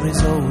war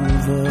is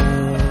over.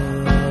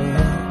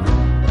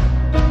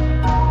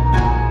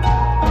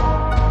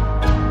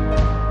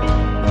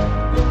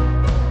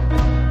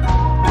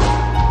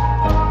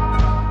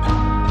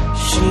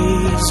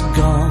 She's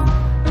gone,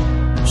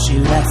 she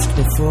left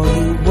before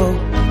you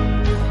woke.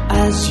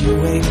 As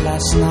you ate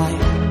last night,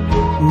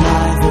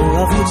 neither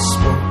of you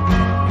spoke.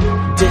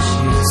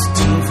 Dishes,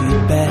 TV,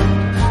 bed,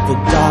 the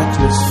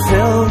darkness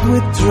filled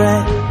with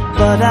dread.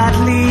 But at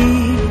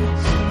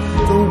least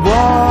the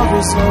war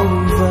is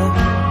over.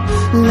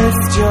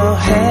 Lift your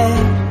head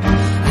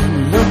and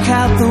look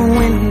out the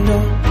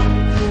window.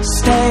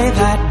 Stay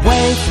that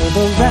way for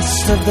the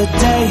rest of the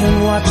day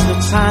and watch the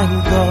time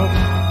go.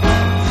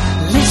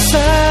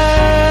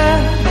 Listen,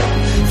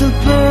 the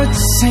birds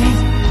sing.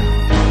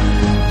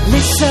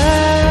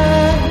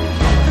 Listen,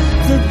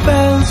 the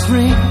bells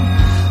ring.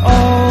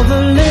 All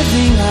the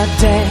living are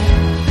dead,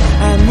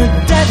 and the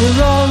dead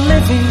are all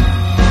living.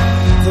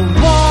 The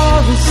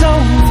war is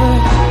over,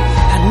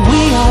 and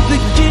we are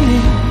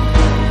beginning.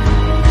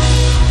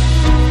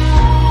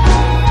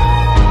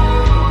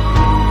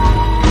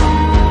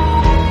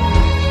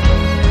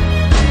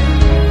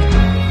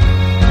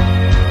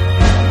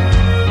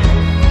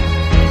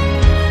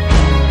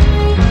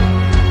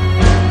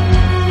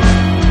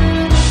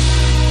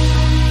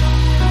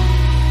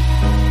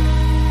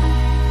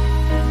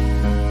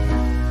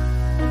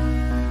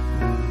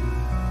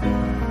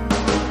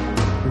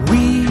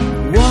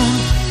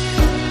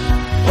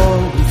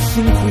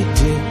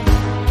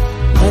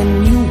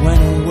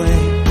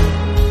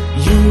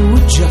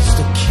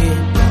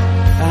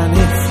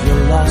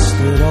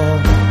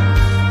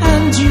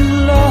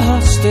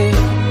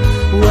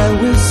 Well,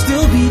 we'll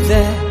still be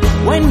there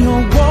when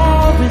your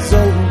war is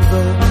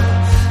over.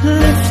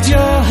 Lift